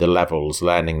the levels,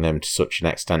 learning them to such an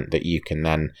extent that you can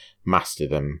then master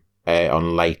them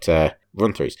on later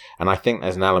run-throughs. And I think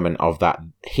there's an element of that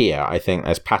here. I think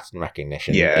there's pattern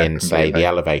recognition in, say, the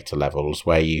elevator levels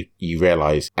where you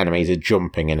realise enemies are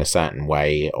jumping in a certain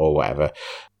way or whatever.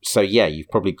 So yeah, you've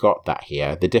probably got that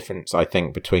here. The difference, I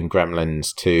think, between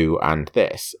Gremlins 2 and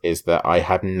this is that I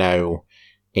had no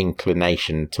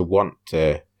inclination to want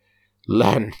to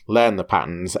learn the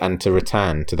patterns and to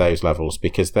return to those levels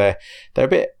because they're a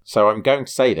bit. So I'm going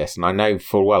to say this, and I know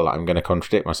full well that I'm going to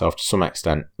contradict myself to some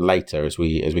extent later as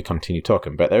we continue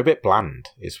talking, but they're a bit bland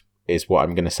is what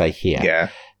I'm going to say here. Yeah,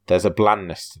 there's a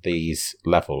blandness to these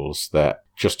levels that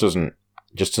just doesn't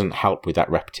help with that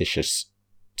repetitious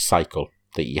cycle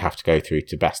that you have to go through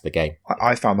to best the game.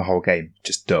 I found the whole game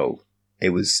just dull. It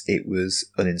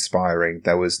was uninspiring.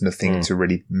 There was nothing to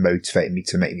really motivate me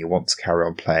to make me want to carry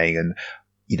on playing. And,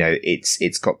 you know,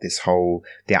 it's got this whole,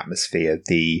 the atmosphere,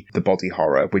 the body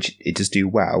horror, which it does do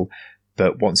well.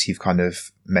 But once you've kind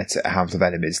of met a handful of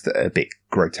enemies that are a bit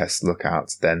grotesque to look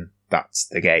at, then that's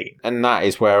the game. And that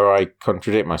is where I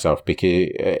contradict myself because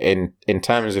in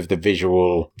terms of the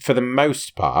visual, for the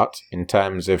most part, in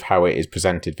terms of how it is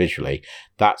presented visually,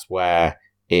 that's where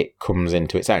it comes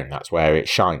into its own. That's where it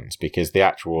shines because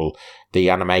the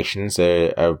animations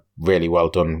are really well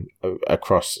done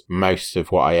across most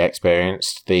of what I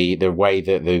experienced. The way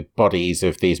that the bodies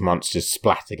of these monsters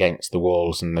splat against the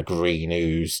walls and the green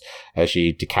ooze as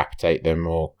you decapitate them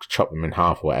or chop them in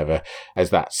half or whatever, as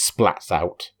that splats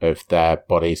out of their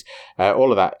bodies.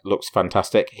 All of that looks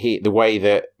fantastic. The way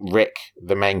that Rick,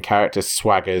 the main character,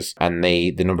 swaggers and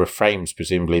the number of frames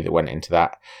presumably that went into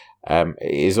that,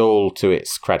 is all to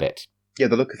its credit. Yeah,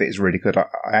 the look of it is really good. I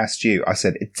asked you, I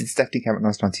said, it's definitely came out in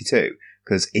 1992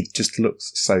 because it just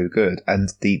looks so good. And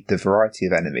the variety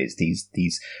of enemies,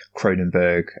 these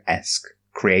Cronenberg-esque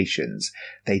creations,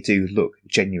 they do look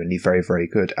genuinely very, very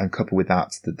good. And coupled with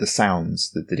that, the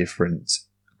sounds, the different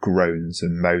groans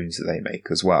and moans that they make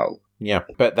as well. Yeah,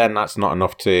 but then that's not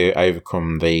enough to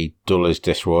overcome the dull as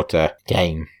dishwater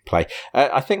gameplay.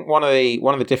 I think one of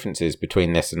the differences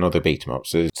between this and other beat 'em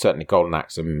ups is certainly Golden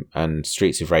Axe and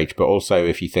Streets of Rage, but also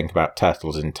if you think about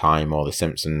Turtles in Time or the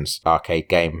Simpsons arcade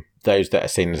game, those that are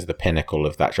seen as the pinnacle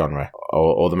of that genre,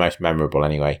 or the most memorable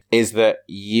anyway, is that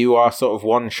you are sort of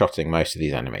one-shotting most of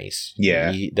these enemies.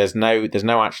 Yeah. There's no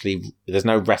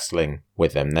wrestling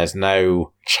with them. There's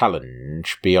no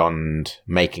challenge beyond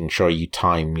making sure you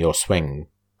time your swing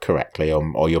correctly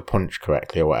or your punch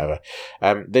correctly or whatever.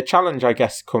 The challenge, I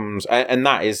guess, comes, and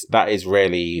that is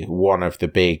really one of the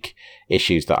big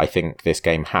issues that I think this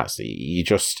game has.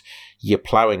 You're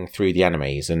ploughing through the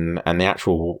enemies and the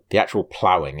actual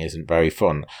ploughing isn't very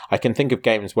fun. I can think of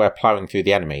games where ploughing through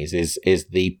the enemies is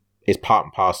part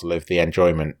and parcel of the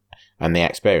enjoyment and the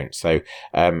experience. So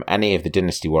any of the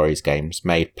Dynasty Warriors games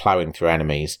made ploughing through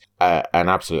enemies an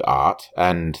absolute art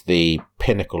and the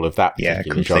pinnacle of that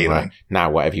particular genre, now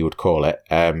whatever you would call it.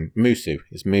 Musou.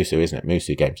 It's Musou, isn't it?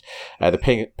 Musou games.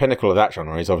 The pinnacle of that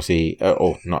genre is obviously,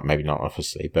 maybe not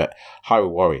obviously, but Hyrule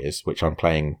Warriors, which I'm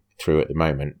playing through at the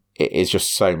moment. It is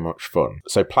just so much fun.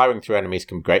 So ploughing through enemies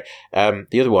can be great.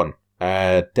 The other one,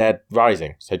 Dead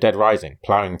Rising. So Dead Rising,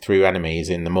 ploughing through enemies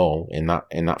in the mall in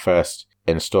that first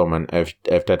installment of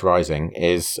Dead Rising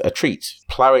is a treat.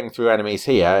 Ploughing through enemies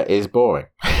here is boring.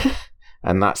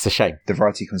 And that's a shame. The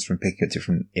variety comes from picking up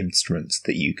different instruments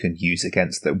that you can use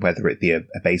against them, whether it be a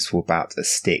baseball bat, a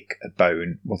stick, a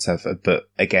bone, whatever. But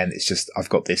again, it's just, I've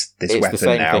got this weapon now. It's the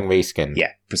same thing reskinned.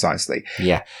 Yeah, precisely.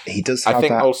 Yeah. He does have I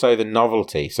think that. Also the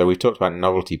novelty. So we've talked about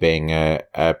novelty being a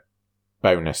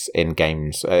bonus in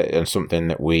games and something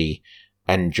that we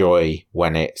enjoy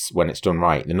when it's done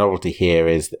right. The novelty here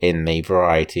is in the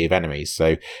variety of enemies.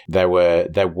 So there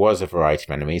was a variety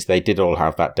of enemies. They did all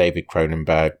have that David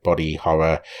Cronenberg body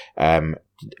horror,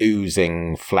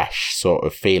 oozing flesh sort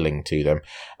of feeling to them.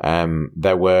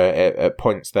 There were at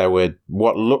points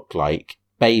what looked like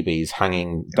babies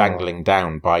dangling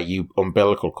down by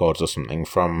umbilical cords or something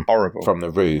from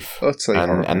the roof. Utterly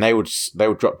horrible. And they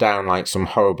would drop down like some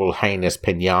horrible heinous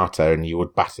piñata, and you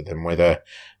would batter them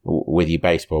with your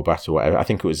baseball bat or whatever. I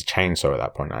think it was a chainsaw at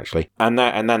that point actually. And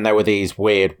then there were these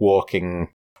weird walking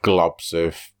globs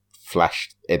of flesh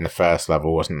in the first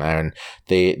level, wasn't there? And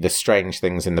the strange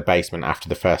things in the basement after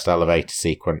the first elevator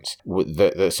sequence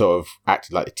that sort of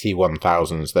acted like the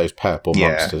T-1000s, those purple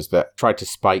monsters that tried to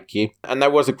spike you. And there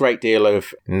was a great deal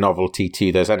of novelty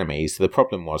to those enemies. The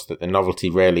problem was that the novelty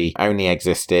really only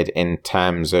existed in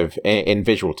terms of, in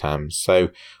visual terms. So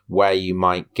where you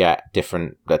might get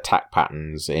different attack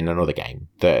patterns in another game,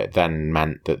 that then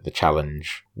meant that the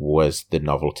challenge was the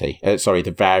novelty.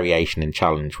 The variation in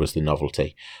challenge was the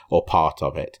novelty, or part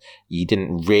of it. You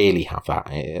didn't really have that.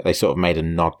 They sort of made a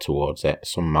nod towards it.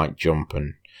 Some might jump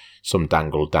and some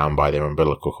dangled down by their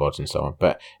umbilical cords and so on,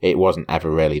 but it wasn't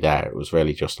ever really there. It was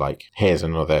really just like, here's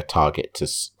another target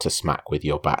to smack with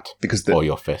your bat or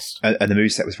your fist. And the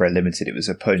moveset was very limited. It was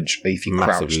a punch, but if you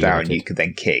crouched down, you could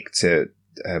then kick to...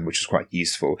 which was quite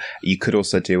useful. You could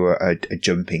also do a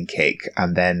jumping kick,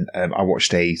 and then I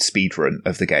watched a speed run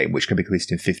of the game, which can be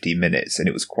completed in 15 minutes, and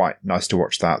it was quite nice to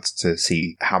watch that to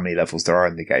see how many levels there are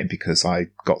in the game, because I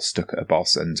got stuck at a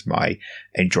boss and my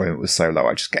enjoyment was so low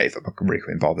I just gave up. I really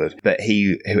couldn't bothered. But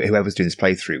whoever was doing this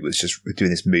playthrough was just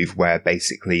doing this move where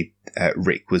basically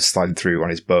Rick was sliding through on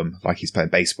his bum like he's playing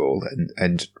baseball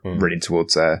and running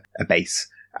towards a base,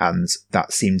 and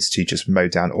that seems to just mow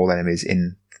down all enemies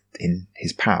in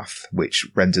his path, which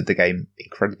rendered the game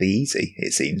incredibly easy,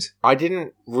 it seems. I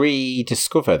didn't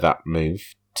rediscover that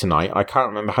move tonight. I can't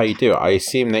remember how you do it. I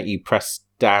assume that you press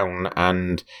down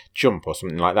and jump or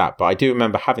something like that, but I do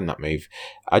remember having that move.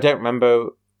 I don't remember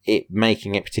it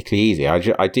making it particularly easy.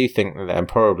 I do think that there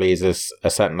probably is a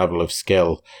certain level of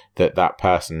skill that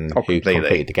person who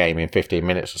completed the game in 15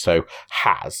 minutes or so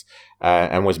has,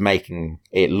 and was making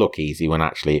it look easy when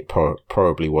actually it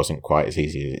probably wasn't quite as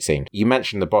easy as it seemed. You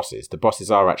mentioned the bosses. The bosses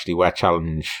are actually where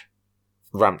challenge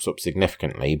ramps up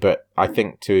significantly, but I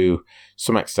think to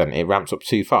some extent it ramps up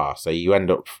too far. So you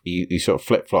end up, you sort of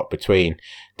flip-flop between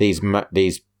these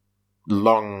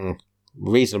long,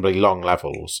 reasonably long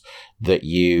levels that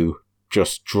you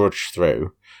just drudge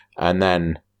through, and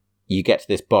then you get to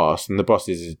this boss, and the boss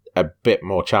is a bit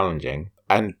more challenging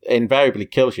and invariably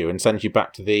kills you and sends you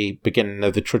back to the beginning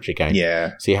of the trudge again.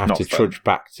 Yeah, so you have to trudge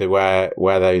back to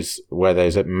where those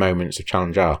moments of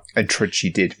challenge are. And trudge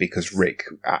you did, because Rick,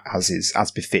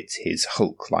 as befits his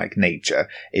Hulk-like nature,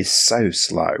 is so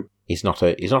slow. He's not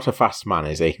a fast man,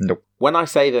 is he? Nope. When I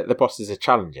say that the bosses are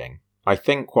challenging, I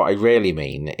think what I really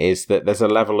mean is that there's a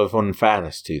level of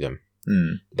unfairness to them.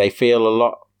 They feel a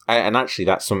lot, and actually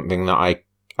that's something that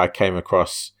I came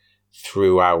across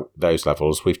throughout those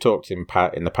levels. We've talked in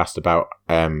the past about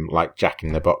like Jack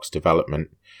in the Box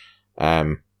development,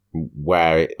 where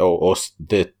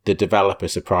the developer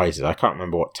surprises. I can't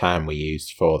remember what term we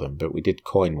used for them, but we did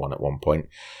coin one at one point,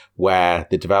 where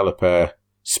the developer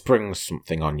springs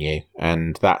something on you,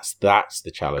 and that's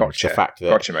the challenge. Gotcha. The fact that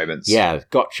gotcha moments. Yeah,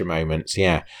 gotcha moments.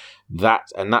 Yeah,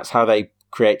 that's how they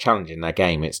create challenge in their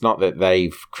game. It's not that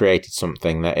they've created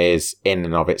something that is in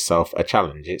and of itself a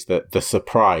challenge. It's that the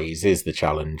surprise is the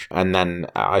challenge. And then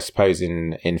I suppose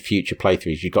in future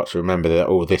playthroughs, you've got to remember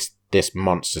that this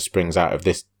monster springs out of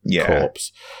this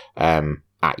corpse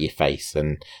at your face,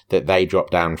 and that they drop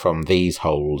down from these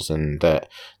holes, and that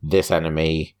this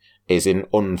enemy is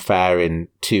unfair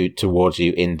towards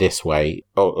you in this way,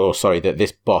 or sorry, that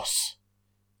this boss's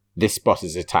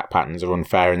attack patterns are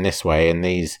unfair in this way, and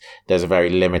there's a very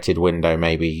limited window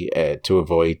maybe to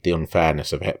avoid the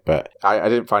unfairness of it. But I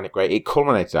didn't find it great. It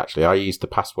culminated, actually, I used the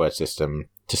password system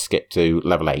to skip to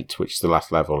level 8, which is the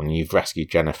last level, and you've rescued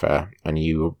Jennifer, and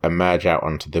you emerge out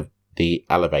onto the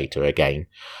elevator again.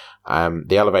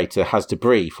 The elevator has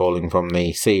debris falling from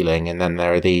the ceiling, and then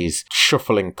there are these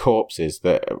shuffling corpses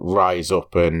that rise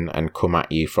up and come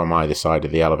at you from either side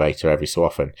of the elevator every so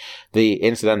often.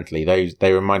 Incidentally,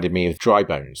 they reminded me of dry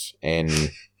bones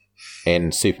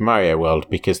in Super Mario World,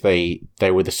 because they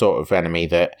were the sort of enemy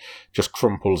that just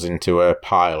crumples into a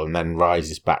pile and then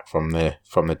rises back from the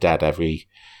dead every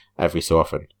so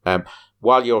often.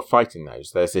 While you're fighting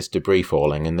those, there's this debris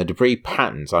falling, and the debris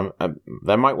patterns,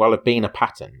 there might well have been a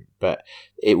pattern, but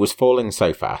it was falling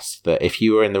so fast that if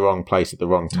you were in the wrong place at the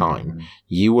wrong time,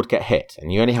 you would get hit,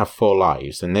 and you only have 4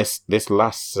 lives, and this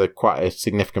lasts quite a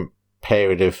significant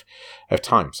period of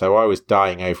time. So I was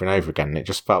dying over and over again, and it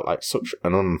just felt like such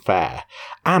an unfair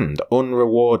and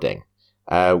unrewarding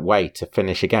way to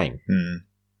finish a game.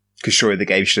 Because surely the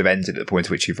game should have ended at the point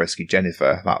at which you've rescued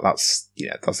Jennifer. That's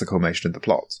the culmination of the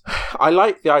plot. I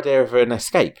like the idea of an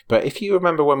escape, but if you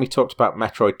remember when we talked about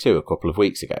Metroid 2 a couple of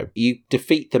weeks ago, you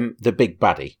defeat the big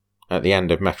baddie at the end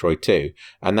of Metroid 2,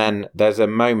 and then there's a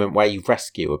moment where you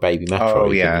rescue a baby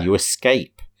Metroid, and you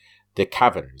escape the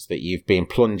caverns that you've been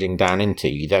plunging down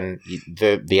into,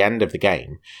 the end of the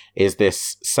game is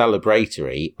this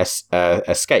celebratory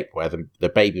escape where the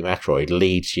baby Metroid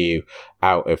leads you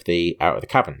out of the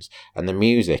caverns, and the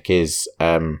music is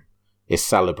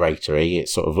celebratory.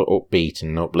 It's sort of upbeat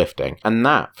and uplifting, and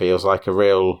that feels like a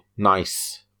real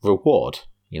nice reward,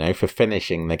 for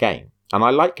finishing the game. And I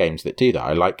like games that do that.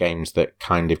 I like games that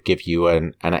kind of give you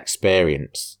an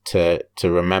experience to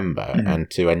remember and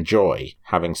to enjoy,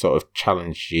 having sort of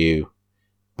challenged you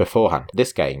beforehand.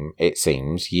 This game, it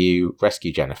seems, you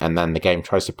rescue Jennifer, and then the game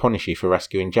tries to punish you for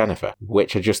rescuing Jennifer,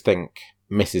 which I just think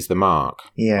misses the mark.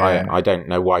 Yeah. I don't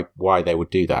know why they would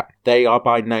do that. They are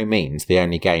by no means the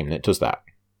only game that does that.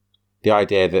 The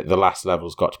idea that the last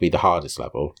level's got to be the hardest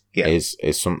level is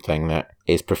something that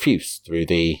is profuse through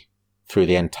the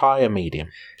entire medium.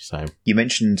 So you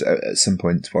mentioned at some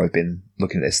point while I've been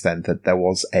looking at this then that there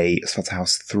was a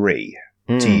Splatterhouse 3.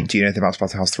 Do you know anything about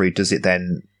Splatterhouse 3? Does it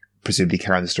then presumably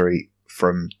carry on the story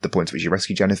from the point at which you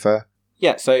rescue Jennifer?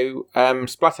 Yeah, so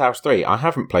Splatterhouse 3, I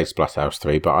haven't played Splatterhouse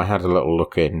 3, but I had a little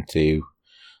look into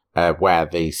where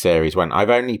the series went. I've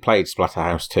only played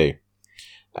Splatterhouse 2.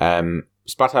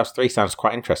 Splatterhouse 3 sounds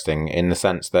quite interesting in the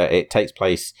sense that it takes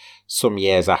place some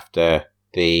years after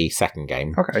the second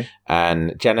game. Okay.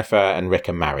 And Jennifer and Rick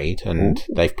are married, and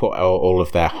they've put all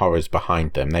of their horrors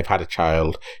behind them. They've had a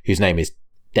child whose name is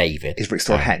David. Is Rick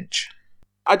still a hench?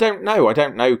 I don't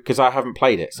know because I haven't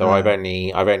played it, so I've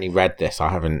only read this. I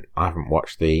haven't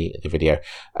watched the video.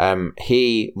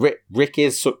 Rick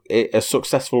is a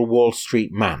successful Wall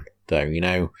Street man,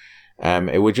 though.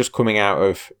 We're just coming out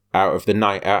of the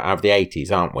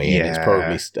 80s, aren't we? Yeah. And it's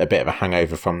probably a bit of a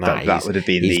hangover from that. That would have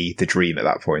been the dream at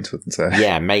that point, wouldn't it?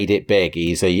 Yeah, made it big.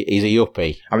 He's a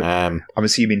yuppie. I'm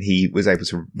assuming he was able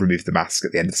to remove the mask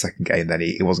at the end of the second game. Then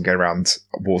he wasn't going around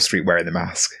Wall Street wearing the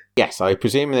mask. Yes, I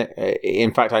presume that.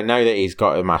 In fact, I know that he's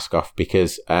got a mask off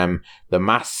because the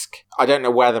mask. I don't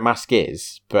know where the mask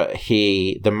is, but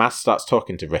the mask starts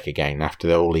talking to Rick again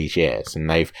after all these years, and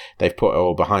they've put it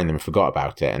all behind them and forgot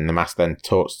about it. And the mask then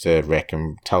talks to Rick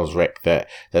and tells Rick that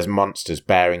there's monsters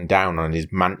bearing down on his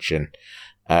mansion,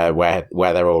 where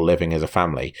they're all living as a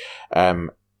family.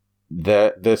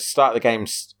 The start of the game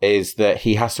is that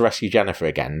he has to rescue Jennifer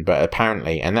again, but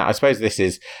apparently, and I suppose this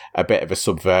is a bit of a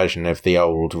subversion of the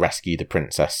old rescue the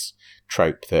princess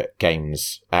trope that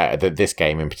that this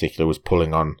game in particular was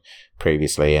pulling on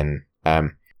previously, and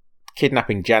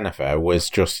kidnapping Jennifer was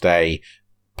just a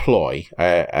ploy,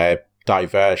 a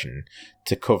diversion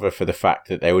to cover for the fact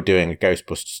that they were doing a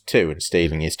Ghostbusters 2 and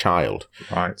stealing his child.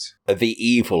 Right. The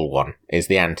evil one is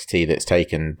the entity that's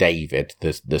taken David,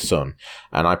 the son,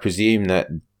 and I presume that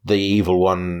the evil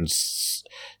one's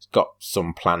got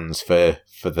some plans for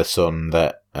the son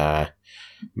that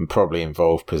probably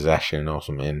involve possession or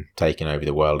something, taking over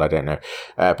the world. I don't know.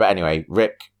 But anyway,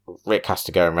 Rick has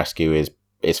to go and rescue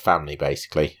his family,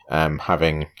 basically,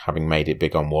 having made it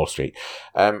big on Wall Street.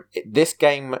 This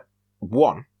game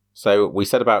won. So we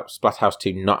said about Splatterhouse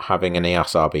 2 not having an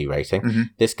ESRB rating. Mm-hmm.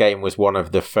 This game was one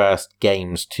of the first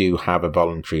games to have a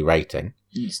voluntary rating.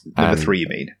 Number 3, you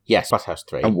mean? Yes, Splatterhouse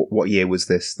 3. And what year was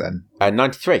this then?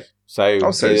 93. So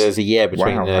there's a year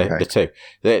between the two.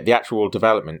 The actual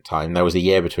development time, there was a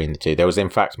year between the two. There was, in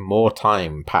fact, more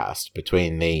time passed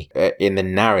between in the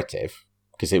narrative,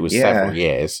 because it was several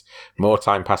years, more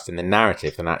time passed in the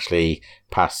narrative than actually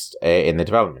passed in the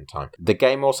development time. The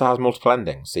game also has multiple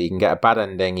endings, so you can get a bad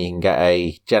ending, you can get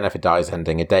a Jennifer dies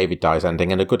ending, a David dies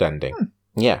ending, and a good ending.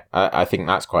 Yeah, I think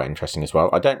that's quite interesting as well.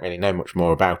 I don't really know much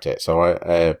more about it,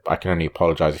 so I can only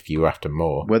apologise if you were after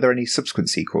more. Were there any subsequent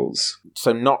sequels?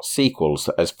 So not sequels,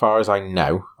 as far as I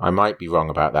know. I might be wrong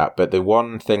about that, but the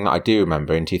one thing that I do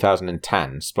remember, in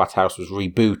 2010, Splatterhouse was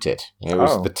rebooted. It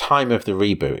was the time of the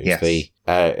reboot. Yes.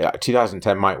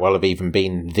 2010 might well have even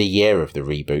been the year of the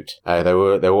reboot. They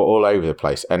were all over the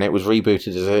place, and it was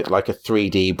rebooted as like a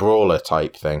 3D brawler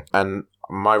type thing. And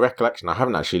my recollection, I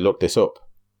haven't actually looked this up,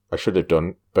 I should have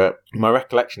done, but my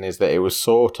recollection is that it was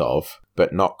sort of,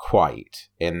 but not quite,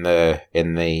 in the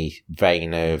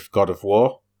vein of God of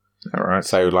War. All right.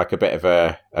 So like a bit of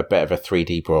a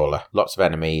 3D brawler, lots of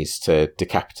enemies to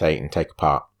decapitate and take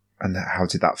apart. And how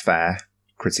did that fare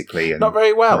critically? Not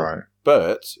very well. Right.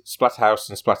 But Splatterhouse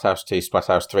and Splatterhouse 2,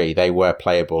 Splatterhouse 3, they were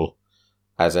playable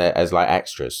as like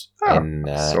extras in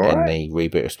the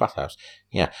reboot of Splatterhouse.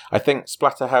 Yeah, I think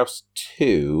Splatterhouse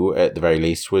 2, at the very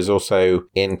least, was also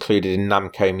included in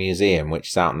Namco Museum, which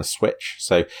is out on the Switch.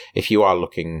 So if you are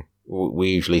looking we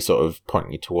usually sort of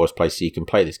point you towards places you can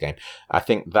play this game. I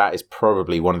think that is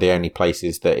probably one of the only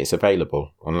places that it's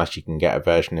available, unless you can get a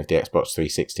version of the Xbox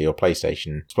 360 or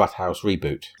PlayStation Splatterhouse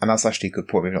Reboot. And that's actually a good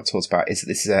point we've not talked about, is that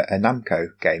this is a Namco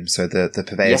game, so the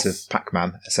purveyors of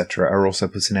Pac-Man, etc., are also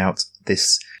putting out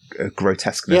this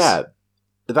grotesqueness. Yeah,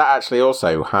 that actually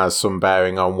also has some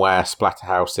bearing on where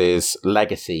Splatterhouse's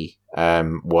legacy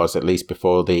was, at least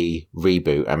before the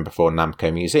reboot and before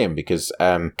Namco Museum, because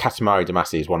Katamari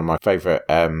Damacy is one of my favourite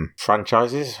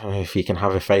franchises, if you can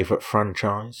have a favourite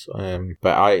franchise.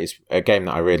 But it's a game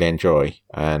that I really enjoy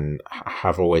and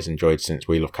have always enjoyed since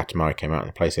We Love Katamari came out on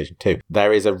the PlayStation 2.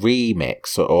 There is a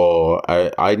remix, or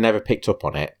I never picked up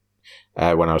on it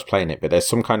when I was playing it, but there's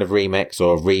some kind of remix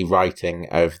or rewriting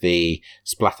of the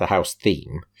Splatterhouse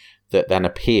theme that then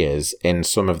appears in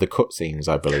some of the cutscenes,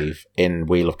 I believe, in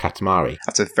We Love Katamari.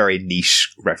 That's a very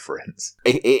niche reference.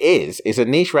 It is. It's a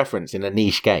niche reference in a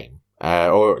niche game,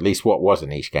 or at least what was a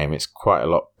niche game. It's quite a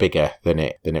lot bigger than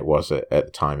it was at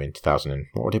the time in 2000.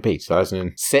 What would it be?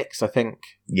 2006, I think.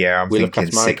 Yeah, We Love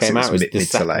Katamari came out. It was the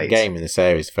second game in the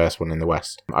series, first one in the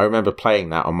West. I remember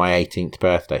playing that on my 18th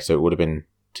birthday, so it would have been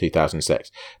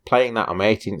 2006. Playing that on my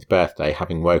 18th birthday,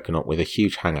 having woken up with a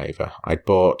huge hangover. I'd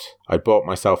bought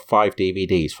myself 5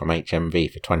 DVDs from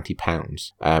HMV for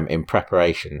 £20 in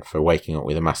preparation for waking up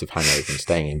with a massive hangover and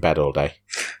staying in bed all day.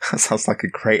 That sounds like a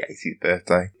great 18th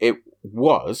birthday. It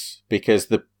was, because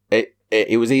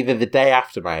it was either the day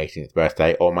after my 18th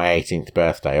birthday or my 18th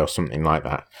birthday or something like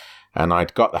that. And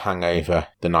I'd got the hangover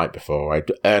the night before.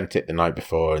 I'd earned it the night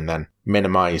before and then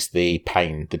minimised the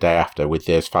pain the day after with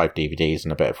those 5 DVDs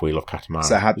and a bit of We Love Katamari.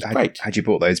 So had you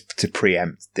bought those to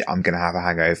preempt that I'm going to have a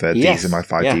hangover? Yes. These are my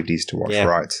 5 DVDs to watch,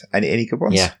 right? Any good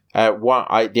ones? Yeah.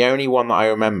 The only one that I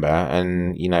remember,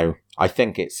 and I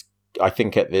think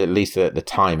at least at the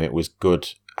time it was good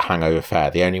hangover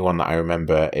fare. The only one that I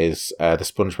remember is the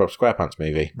SpongeBob SquarePants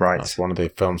movie. Right. That's one of the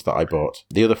films that I bought.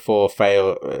 The other 4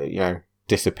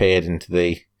 disappeared into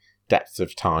the depths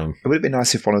of time. It would have been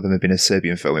nice if one of them had been a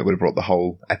Serbian film. It would have brought the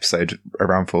whole episode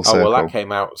around full circle. Oh, well, that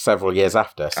came out several years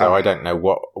after, so I don't know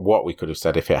what we could have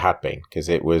said if it had been, because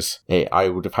I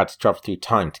would have had to travel through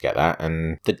time to get that,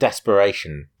 and the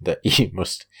desperation that you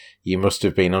must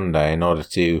have been under in order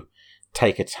to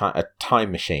take a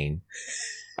time machine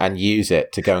and use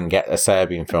it to go and get a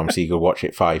Serbian film so you could watch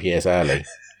it 5 years early.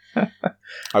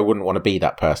 I wouldn't want to be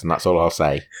that person, that's all I'll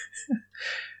say.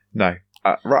 No.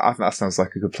 Right, I think that sounds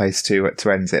like a good place to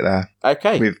end it there.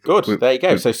 Okay, good. There you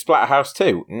go. So Splatterhouse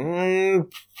 2.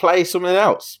 Play something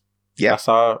else. Yeah. That's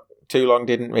our Too Long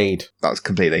Didn't Read. That's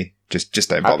completely. Just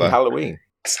don't bother. Happy Halloween.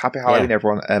 Happy Halloween,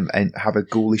 everyone, and have a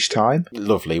ghoulish time.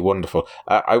 Lovely, wonderful.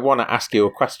 I want to ask you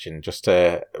a question, just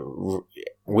to...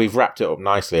 We've wrapped it up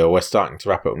nicely, or we're starting to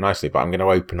wrap it up nicely, but I'm going to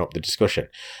open up the discussion.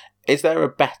 Is there a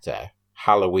better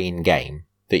Halloween game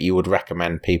that you would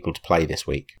recommend people to play this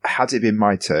week? Had it been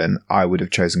my turn, I would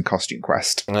have chosen Costume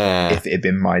Quest. If it had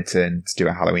been my turn to do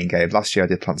a Halloween game. Last year I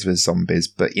did Plants vs Zombies,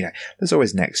 but there's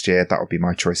always next year. That would be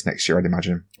my choice next year, I'd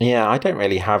imagine. Yeah, I don't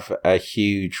really have a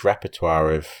huge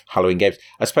repertoire of Halloween games.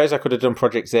 I suppose I could have done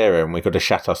Project Zero and we could have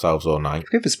shat ourselves all night.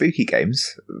 Go for spooky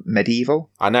games. Medieval.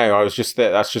 I know,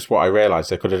 that's just what I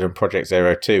realised. I could have done Project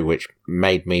Zero 2, which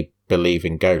made me believe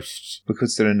in ghosts. We could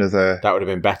have done another... That would have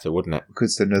been better, wouldn't it? We could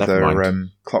have done another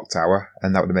Clock Tower,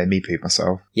 and that would have made me poop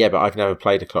myself. Yeah, but I've never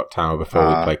played a Clock Tower before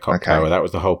we played Clock Tower. That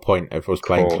was the whole point of us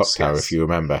playing Clock Tower, if you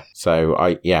remember. So,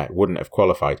 wouldn't have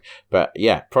qualified. But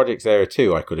yeah, Project Zero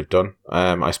 2 I could have done.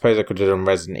 I suppose I could have done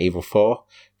Resident Evil 4,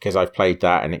 because I've played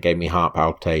that and it gave me heart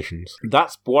palpitations.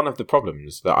 That's one of the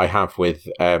problems that I have with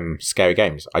scary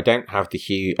games. I don't have a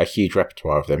huge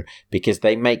repertoire of them, because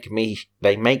they make me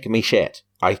shit.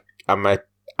 I'm an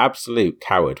absolute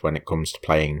coward when it comes to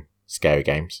playing scary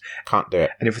games. Can't do it.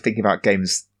 And if we're thinking about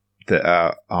games that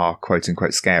are quote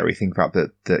unquote scary, think about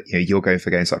that you're going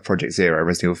for games like Project Zero,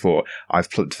 Resident Evil 4.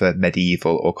 I've plugged for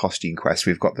Medieval or Costume Quest.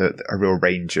 We've got a real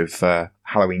range of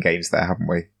Halloween games there, haven't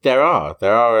we? There are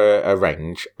a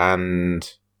range, and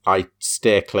I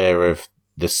steer clear of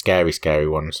the scary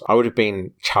ones. I would have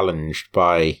been challenged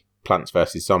by Plants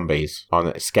vs Zombies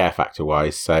on scare factor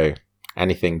wise, so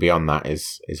anything beyond that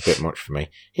is a bit much for me.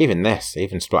 Even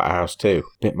Splatterhouse 2,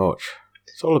 a bit much.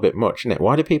 It's all a bit much, isn't it?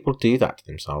 Why do people do that to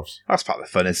themselves? That's part of the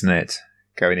fun, isn't it?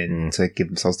 Going in to give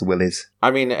themselves the willies.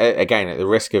 I mean, again, at the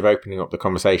risk of opening up the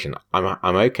conversation,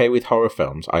 I'm okay with horror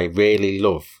films. I really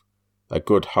love a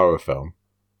good horror film,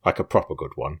 like a proper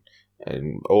good one,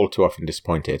 and all too often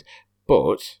disappointed.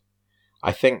 But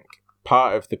I think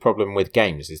part of the problem with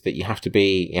games is that you have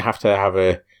to have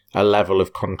a level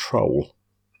of control.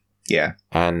 Yeah.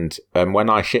 And when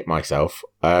I shit myself,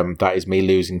 that is me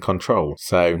losing control.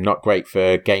 So not great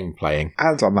for game playing.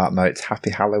 And on that note,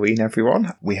 happy Halloween,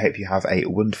 everyone. We hope you have a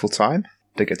wonderful time.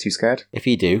 Don't get too scared. If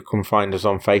you do, come find us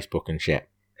on Facebook and shit.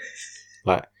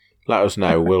 Let us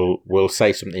know. We'll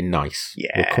say something nice.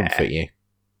 Yeah. We'll comfort you.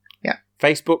 Yeah.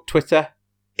 Facebook, Twitter,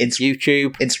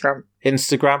 YouTube,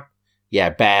 Instagram. Yeah,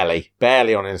 barely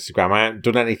on Instagram. I haven't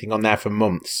done anything on there for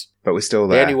months. But we're still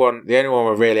there. The only one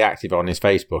we're really active on is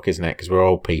Facebook, isn't it? Because we're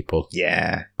old people.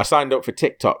 Yeah. I signed up for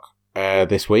TikTok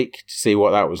this week to see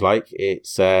what that was like.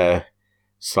 It's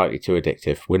slightly too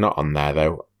addictive. We're not on there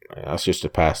though. That's just a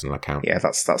personal account. Yeah,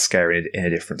 that's scary in a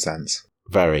different sense.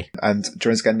 Very. And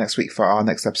join us again next week for our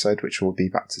next episode, which will be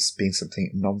back to being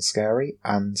something non-scary.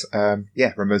 And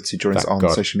remember to join us on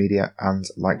social media and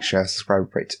like, share,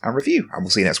 subscribe, rate, and review. And we'll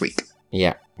see you next week.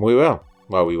 Yeah, we will.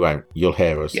 Well, we won't. You'll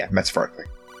hear us. Yeah, metaphorically.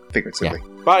 Figuratively.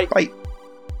 Yeah. Bye. Bye.